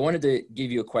 But I wanted to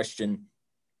give you a question.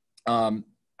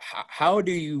 How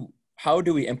do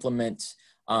we implement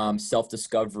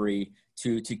self-discovery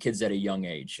to kids at a young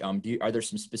age? Are there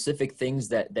some specific things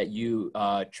that you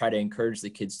try to encourage the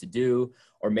kids to do,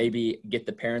 or maybe get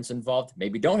the parents involved,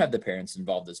 maybe don't have the parents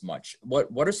involved as much?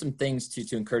 What are some things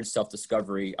to encourage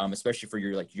self-discovery, especially for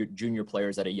your junior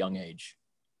players at a young age?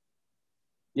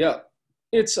 Yeah,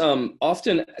 it's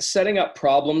often setting up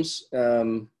problems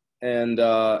and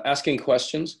asking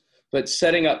questions, but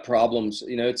setting up problems.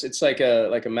 It's like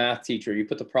a math teacher. You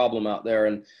put the problem out there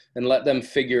and let them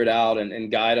figure it out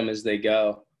and guide them as they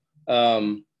go.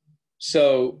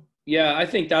 So yeah, I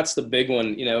think that's the big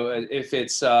one. If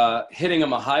it's hitting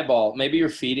them a high ball, maybe you're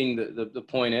feeding the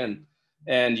point in,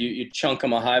 and you chunk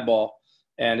them a high ball,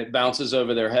 and it bounces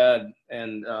over their head,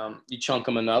 and you chunk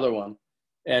them another one.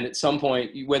 And at some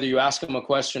point, whether you ask them a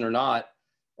question or not,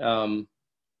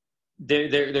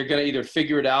 they're going to either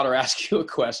figure it out or ask you a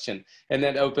question, and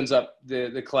that opens up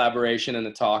the collaboration and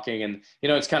the talking. And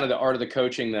it's kind of the art of the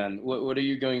coaching. Then what are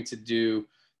you going to do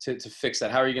to fix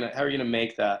that? How are you going to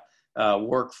make that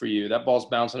work for you? That ball's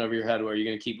bouncing over your head. Where are you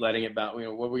going to keep letting it bounce? What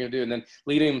are we going to do? And then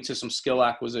leading them to some skill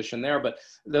acquisition there. But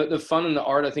the fun and the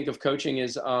art, I think, of coaching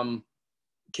is how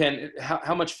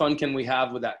much fun can we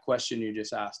have with that question you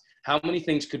just asked? How many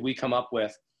things could we come up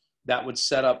with that would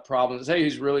set up problems? Hey,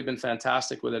 who's really been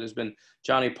fantastic with it has been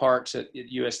Johnny Parks at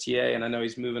USTA, and I know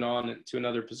he's moving on to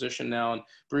another position now. And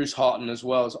Bruce Houghton as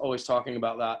well is always talking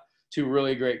about that. Two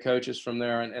really great coaches from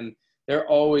there, and they're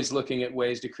always looking at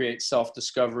ways to create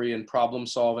self-discovery and problem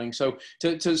solving. So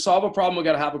to solve a problem, we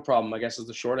got to have a problem, I guess, is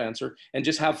the short answer, and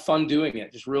just have fun doing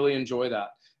it. Just really enjoy that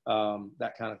kind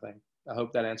of thing. I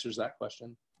hope that answers that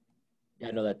question.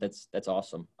 Yeah, no, that's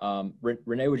awesome.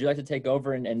 Renee, would you like to take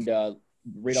over and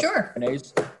read Sure. off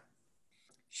Renee's?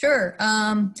 Sure.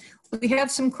 We have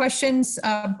some questions.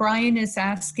 Brian is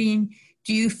asking,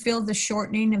 do you feel the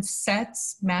shortening of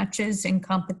sets, matches, and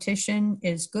competition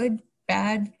is good,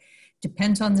 bad?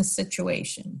 Depends on the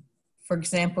situation. For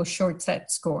example, short set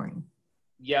scoring.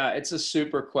 Yeah, it's a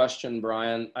super question,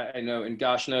 Brian. I know, and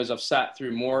gosh knows I've sat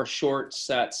through more short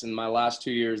sets in my last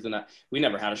 2 years than we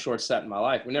never had a short set in my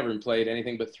life. We never even played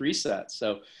anything but 3 sets.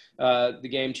 So the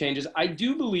game changes. I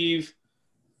do believe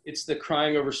it's the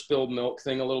crying over spilled milk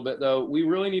thing a little bit, though. We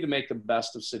really need to make the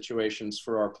best of situations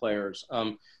for our players.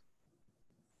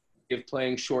 If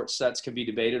playing short sets can be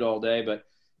debated all day, but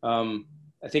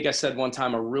I think I said one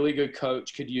time a really good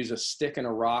coach could use a stick and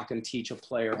a rock and teach a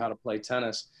player how to play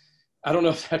tennis. I don't know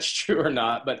if that's true or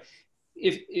not, but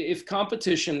if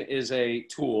competition is a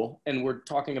tool and we're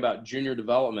talking about junior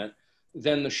development,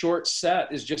 then the short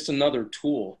set is just another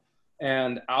tool.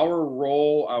 And our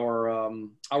role,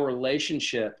 our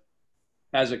relationship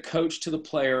as a coach to the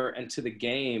player and to the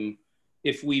game,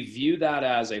 if we view that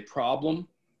as a problem,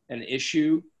 an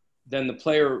issue, then the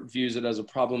player views it as a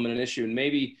problem and an issue, and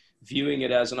maybe viewing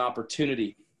it as an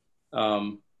opportunity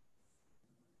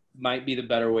might be the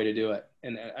better way to do it.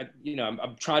 And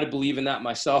I'm trying to believe in that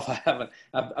myself.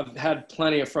 I've had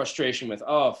plenty of frustration with,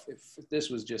 if this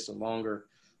was just a longer,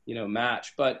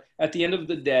 match. But at the end of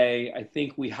the day, I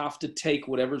think we have to take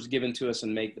whatever's given to us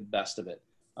and make the best of it.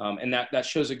 And that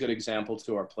shows a good example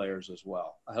to our players as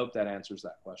well. I hope that answers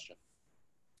that question.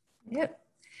 Yep.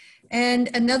 And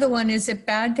another one, is it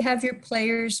bad to have your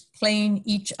players playing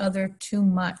each other too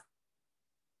much?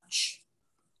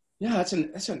 Yeah, that's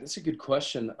a good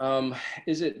question.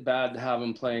 Is it bad to have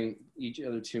them playing each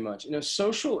other too much? You know,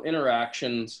 social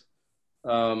interactions,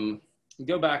 go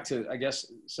back to, I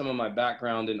guess, some of my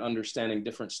background in understanding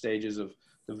different stages of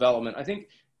development. I think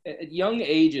at young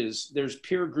ages, there's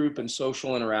peer group and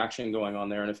social interaction going on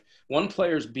there. And if one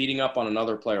player is beating up on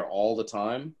another player all the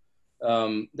time,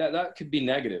 that could be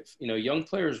negative. You know, young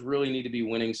players really need to be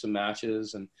winning some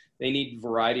matches, and they need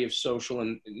variety of social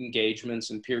engagements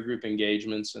and peer group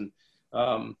engagements. And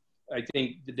I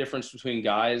think the difference between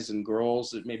guys and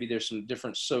girls, that maybe there's some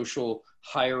different social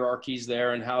hierarchies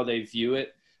there and how they view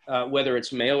it, whether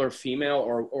it's male or female,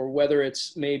 or whether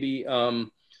it's maybe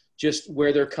just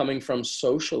where they're coming from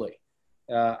socially.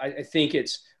 I think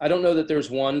I don't know that there's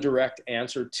one direct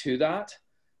answer to that,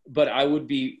 but I would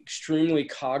be extremely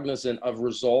cognizant of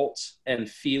results and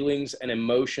feelings and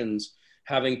emotions,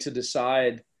 having to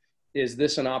decide, is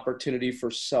this an opportunity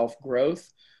for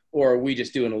self-growth, or are we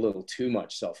just doing a little too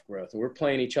much self-growth? And we're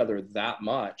playing each other that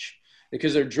much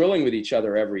because they're drilling with each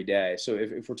other every day. So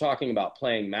if we're talking about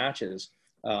playing matches,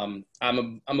 I'm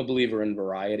a believer in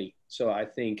variety. So I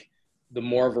think the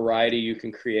more variety you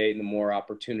can create and the more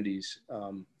opportunities,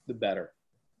 the better.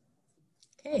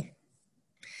 Okay.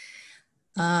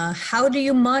 How do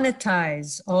you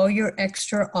monetize all your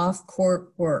extra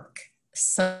off-court work,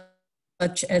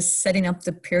 such as setting up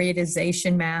the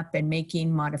periodization map and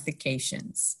making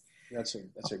modifications? That's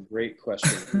a great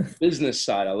question. Business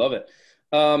side, I love it.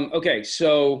 Okay,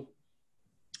 so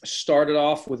started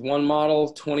off with one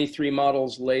model, 23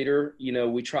 models later. You know,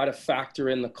 we try to factor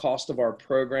in the cost of our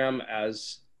program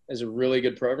as a really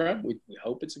good program. We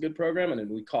hope it's a good program, and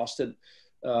we cost it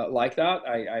like that.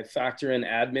 I factor in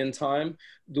admin time.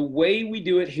 The way we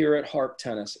do it here at Harp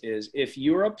Tennis is, if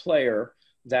you're a player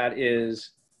that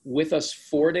is with us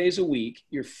 4 days a week,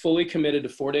 you're fully committed to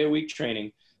 4-day-a-week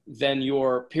training, then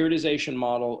your periodization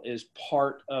model is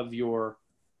part of your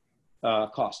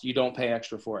cost. You don't pay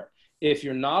extra for it. If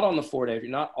you're not on the 4-day, if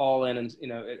you're not all in, and you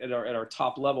know, at our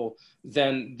top level,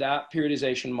 then that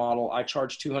periodization model I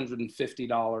charge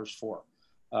 $250 for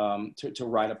to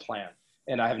write a plan.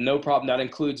 And I have no problem. That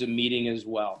includes a meeting as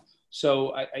well.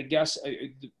 So I guess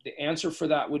the answer for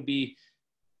that would be,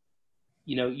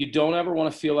 you know, you don't ever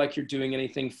want to feel like you're doing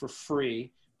anything for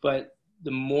free, but the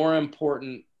more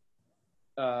important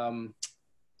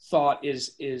thought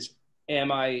is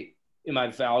am I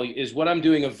value? Is what I'm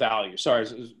doing of value? Sorry,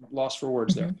 I was lost for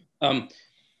words there.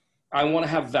 I want to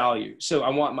have value. So I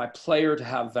want my player to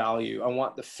have value. I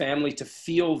want the family to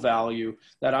feel value,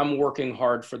 that I'm working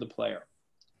hard for the player.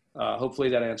 Hopefully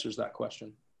that answers that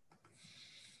question.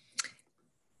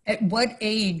 At what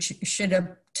age should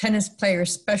a tennis player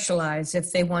specialize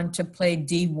if they want to play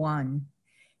D1?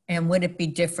 And would it be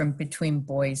different between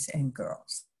boys and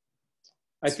girls?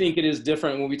 I think it is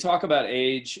different. When we talk about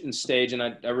age and stage, and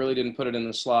I really didn't put it in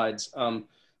the slides,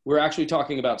 we're actually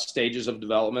talking about stages of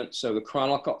development. So the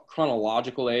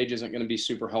chronological age isn't going to be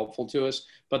super helpful to us,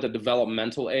 but the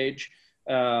developmental age.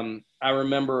 I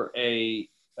remember a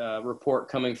report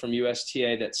coming from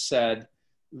USTA that said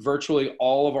virtually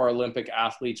all of our Olympic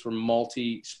athletes were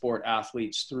multi-sport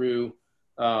athletes through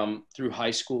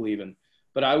high school even.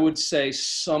 But I would say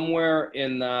somewhere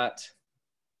in that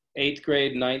 8th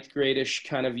grade, 9th grade-ish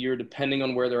kind of year, depending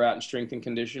on where they're at in strength and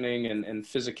conditioning and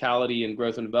physicality and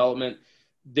growth and development,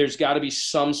 there's got to be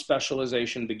some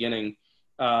specialization beginning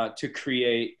to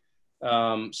create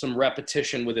some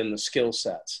repetition within the skill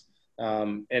sets.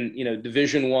 And, you know,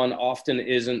 Division I often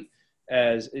isn't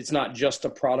it's not just a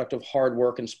product of hard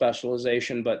work and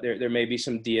specialization, but there may be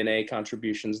some DNA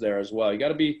contributions there as well. You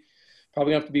got to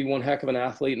probably have to be one heck of an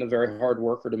athlete and a very hard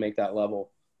worker to make that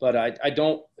level. But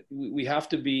we have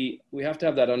to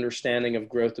have that understanding of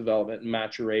growth, development, and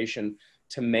maturation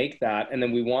to make that. And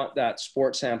then we want that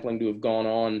sport sampling to have gone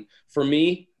on. For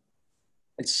me,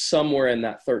 it's somewhere in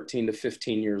that 13 to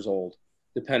 15 years old,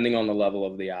 depending on the level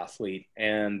of the athlete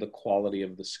and the quality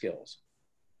of the skills.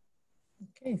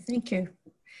 Okay, thank you.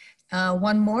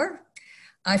 One more.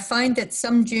 I find that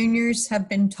some juniors have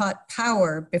been taught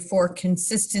power before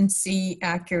consistency,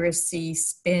 accuracy,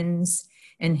 spins,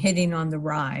 and hitting on the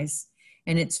rise.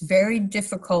 And it's very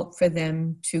difficult for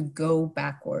them to go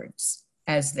backwards,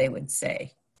 as they would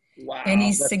say. Wow.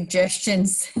 Any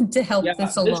suggestions to help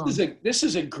this along? This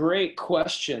is a great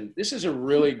question. This is a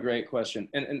really great question.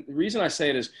 And the reason I say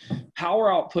it is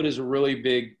power output is a really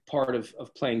big part of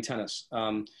playing tennis.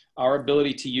 Our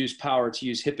ability to use power, to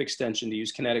use hip extension, to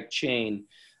use kinetic chain.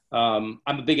 I'm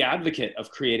a big advocate of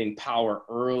creating power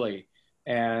early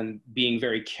and being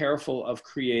very careful of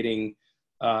creating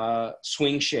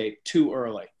swing shape too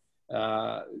early.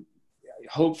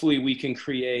 Hopefully we can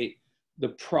create the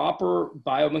proper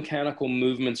biomechanical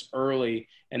movements early,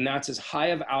 and that's as high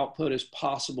of output as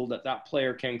possible that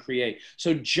player can create.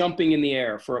 So jumping in the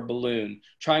air for a balloon,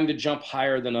 trying to jump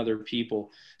higher than other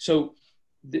people. So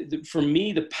for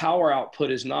me, the power output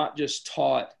is not just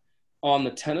taught on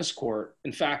the tennis court.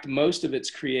 In fact, most of it's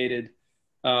created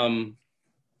in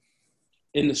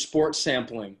the sports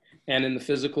sampling and in the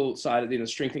physical side of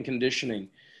strength and conditioning.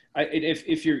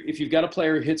 If you've got a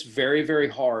player who hits very, very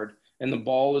hard and the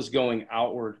ball is going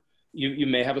outward, you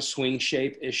may have a swing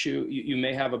shape issue. You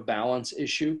may have a balance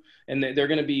issue, and they're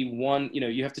going to be one,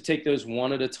 you have to take those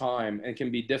one at a time, and it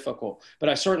can be difficult. But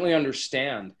I certainly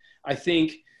understand. I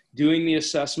think doing the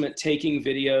assessment, taking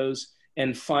videos,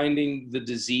 and finding the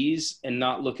disease and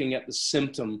not looking at the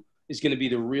symptom is going to be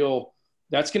the real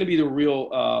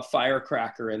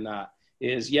firecracker in that.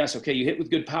 Is yes, okay, you hit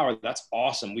with good power. That's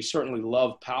awesome. We certainly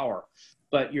love power,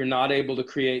 but you're not able to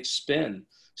create spin.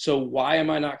 So why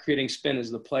am I not creating spin? Is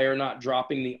the player not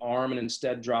dropping the arm and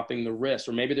instead dropping the wrist?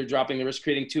 Or maybe they're dropping the wrist,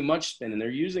 creating too much spin, and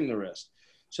they're using the wrist.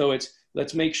 So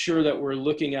let's make sure that we're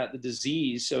looking at the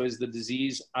disease. So is the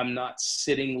disease, I'm not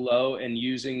sitting low and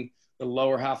using the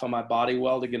lower half of my body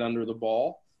well to get under the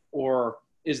ball? Or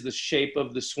is the shape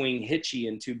of the swing hitchy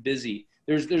and too busy?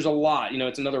 There's a lot,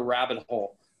 it's another rabbit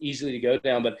hole easily to go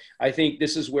down. But I think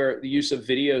this is where the use of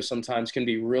video sometimes can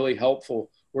be really helpful,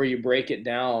 where you break it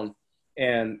down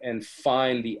and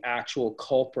find the actual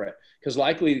culprit, because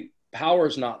likely power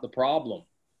is not the problem.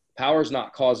 Power is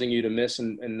not causing you to miss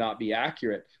and not be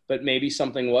accurate, but maybe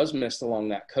something was missed along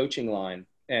that coaching line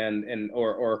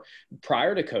or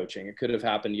prior to coaching. It could have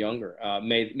happened younger.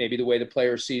 Maybe the way the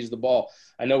player sees the ball.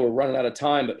 I know we're running out of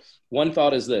time, but one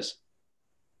thought is this.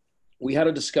 We had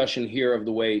a discussion here of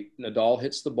the way Nadal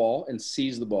hits the ball and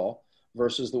sees the ball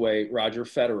versus the way Roger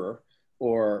Federer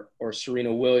or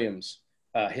Serena Williams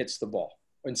hits the ball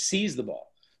and sees the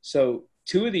ball. So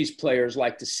two of these players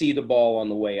like to see the ball on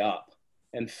the way up,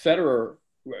 and Federer,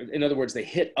 in other words, they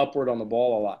hit upward on the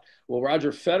ball a lot. Well,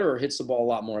 Roger Federer hits the ball a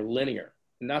lot more linear.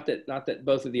 Not that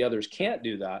both of the others can't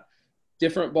do that.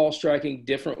 Different ball striking,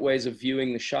 different ways of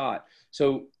viewing the shot.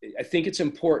 So I think it's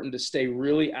important to stay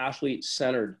really athlete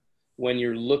centered when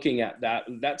you're looking at that.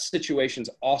 That situation's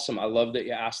awesome. I love that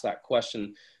you asked that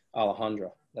question,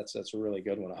 Alejandra. That's a really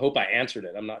good one. I hope I answered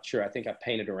it. I'm not sure. I think I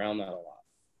painted around that a lot.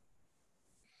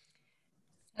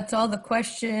 That's all the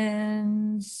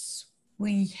questions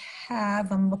we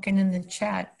have. I'm looking in the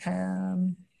chat.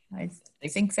 I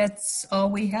think that's all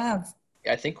we have.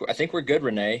 I think we're good,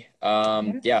 Renee.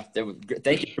 Thank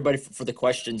you everybody for the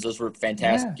questions. Those were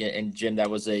fantastic. Yeah. And Jim, that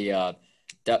was a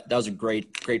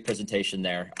great presentation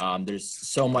there. There's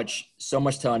so much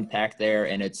to unpack there,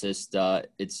 and it's just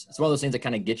it's one of those things that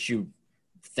kind of gets you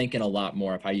thinking a lot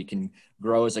more of how you can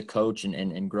grow as a coach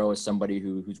and grow as somebody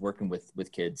who's working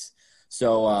with kids.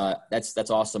 So that's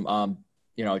awesome.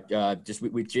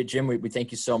 Jim, we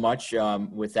thank you so much.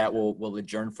 With that, we'll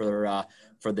adjourn for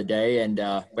the day. And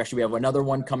actually, we have another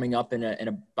one coming up in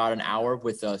about an hour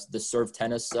with the Serve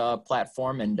Tennis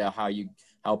platform, and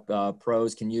how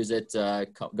pros can use it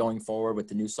going forward with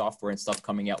the new software and stuff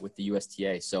coming out with the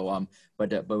USTA. So,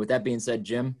 but with that being said,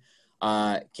 Jim,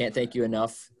 can't thank you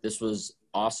enough. This was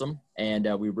awesome, and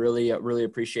we really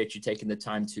appreciate you taking the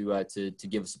time to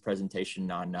give us a presentation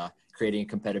on creating a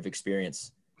competitive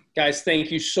experience. Guys,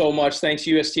 thank you so much. Thanks,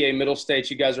 USTA Middle States.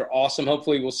 You guys are awesome.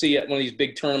 Hopefully we'll see you at one of these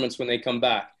big tournaments when they come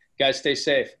back. Guys, stay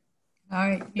safe. All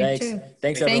right. Thanks. You too.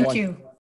 Thanks, everyone. Thank you.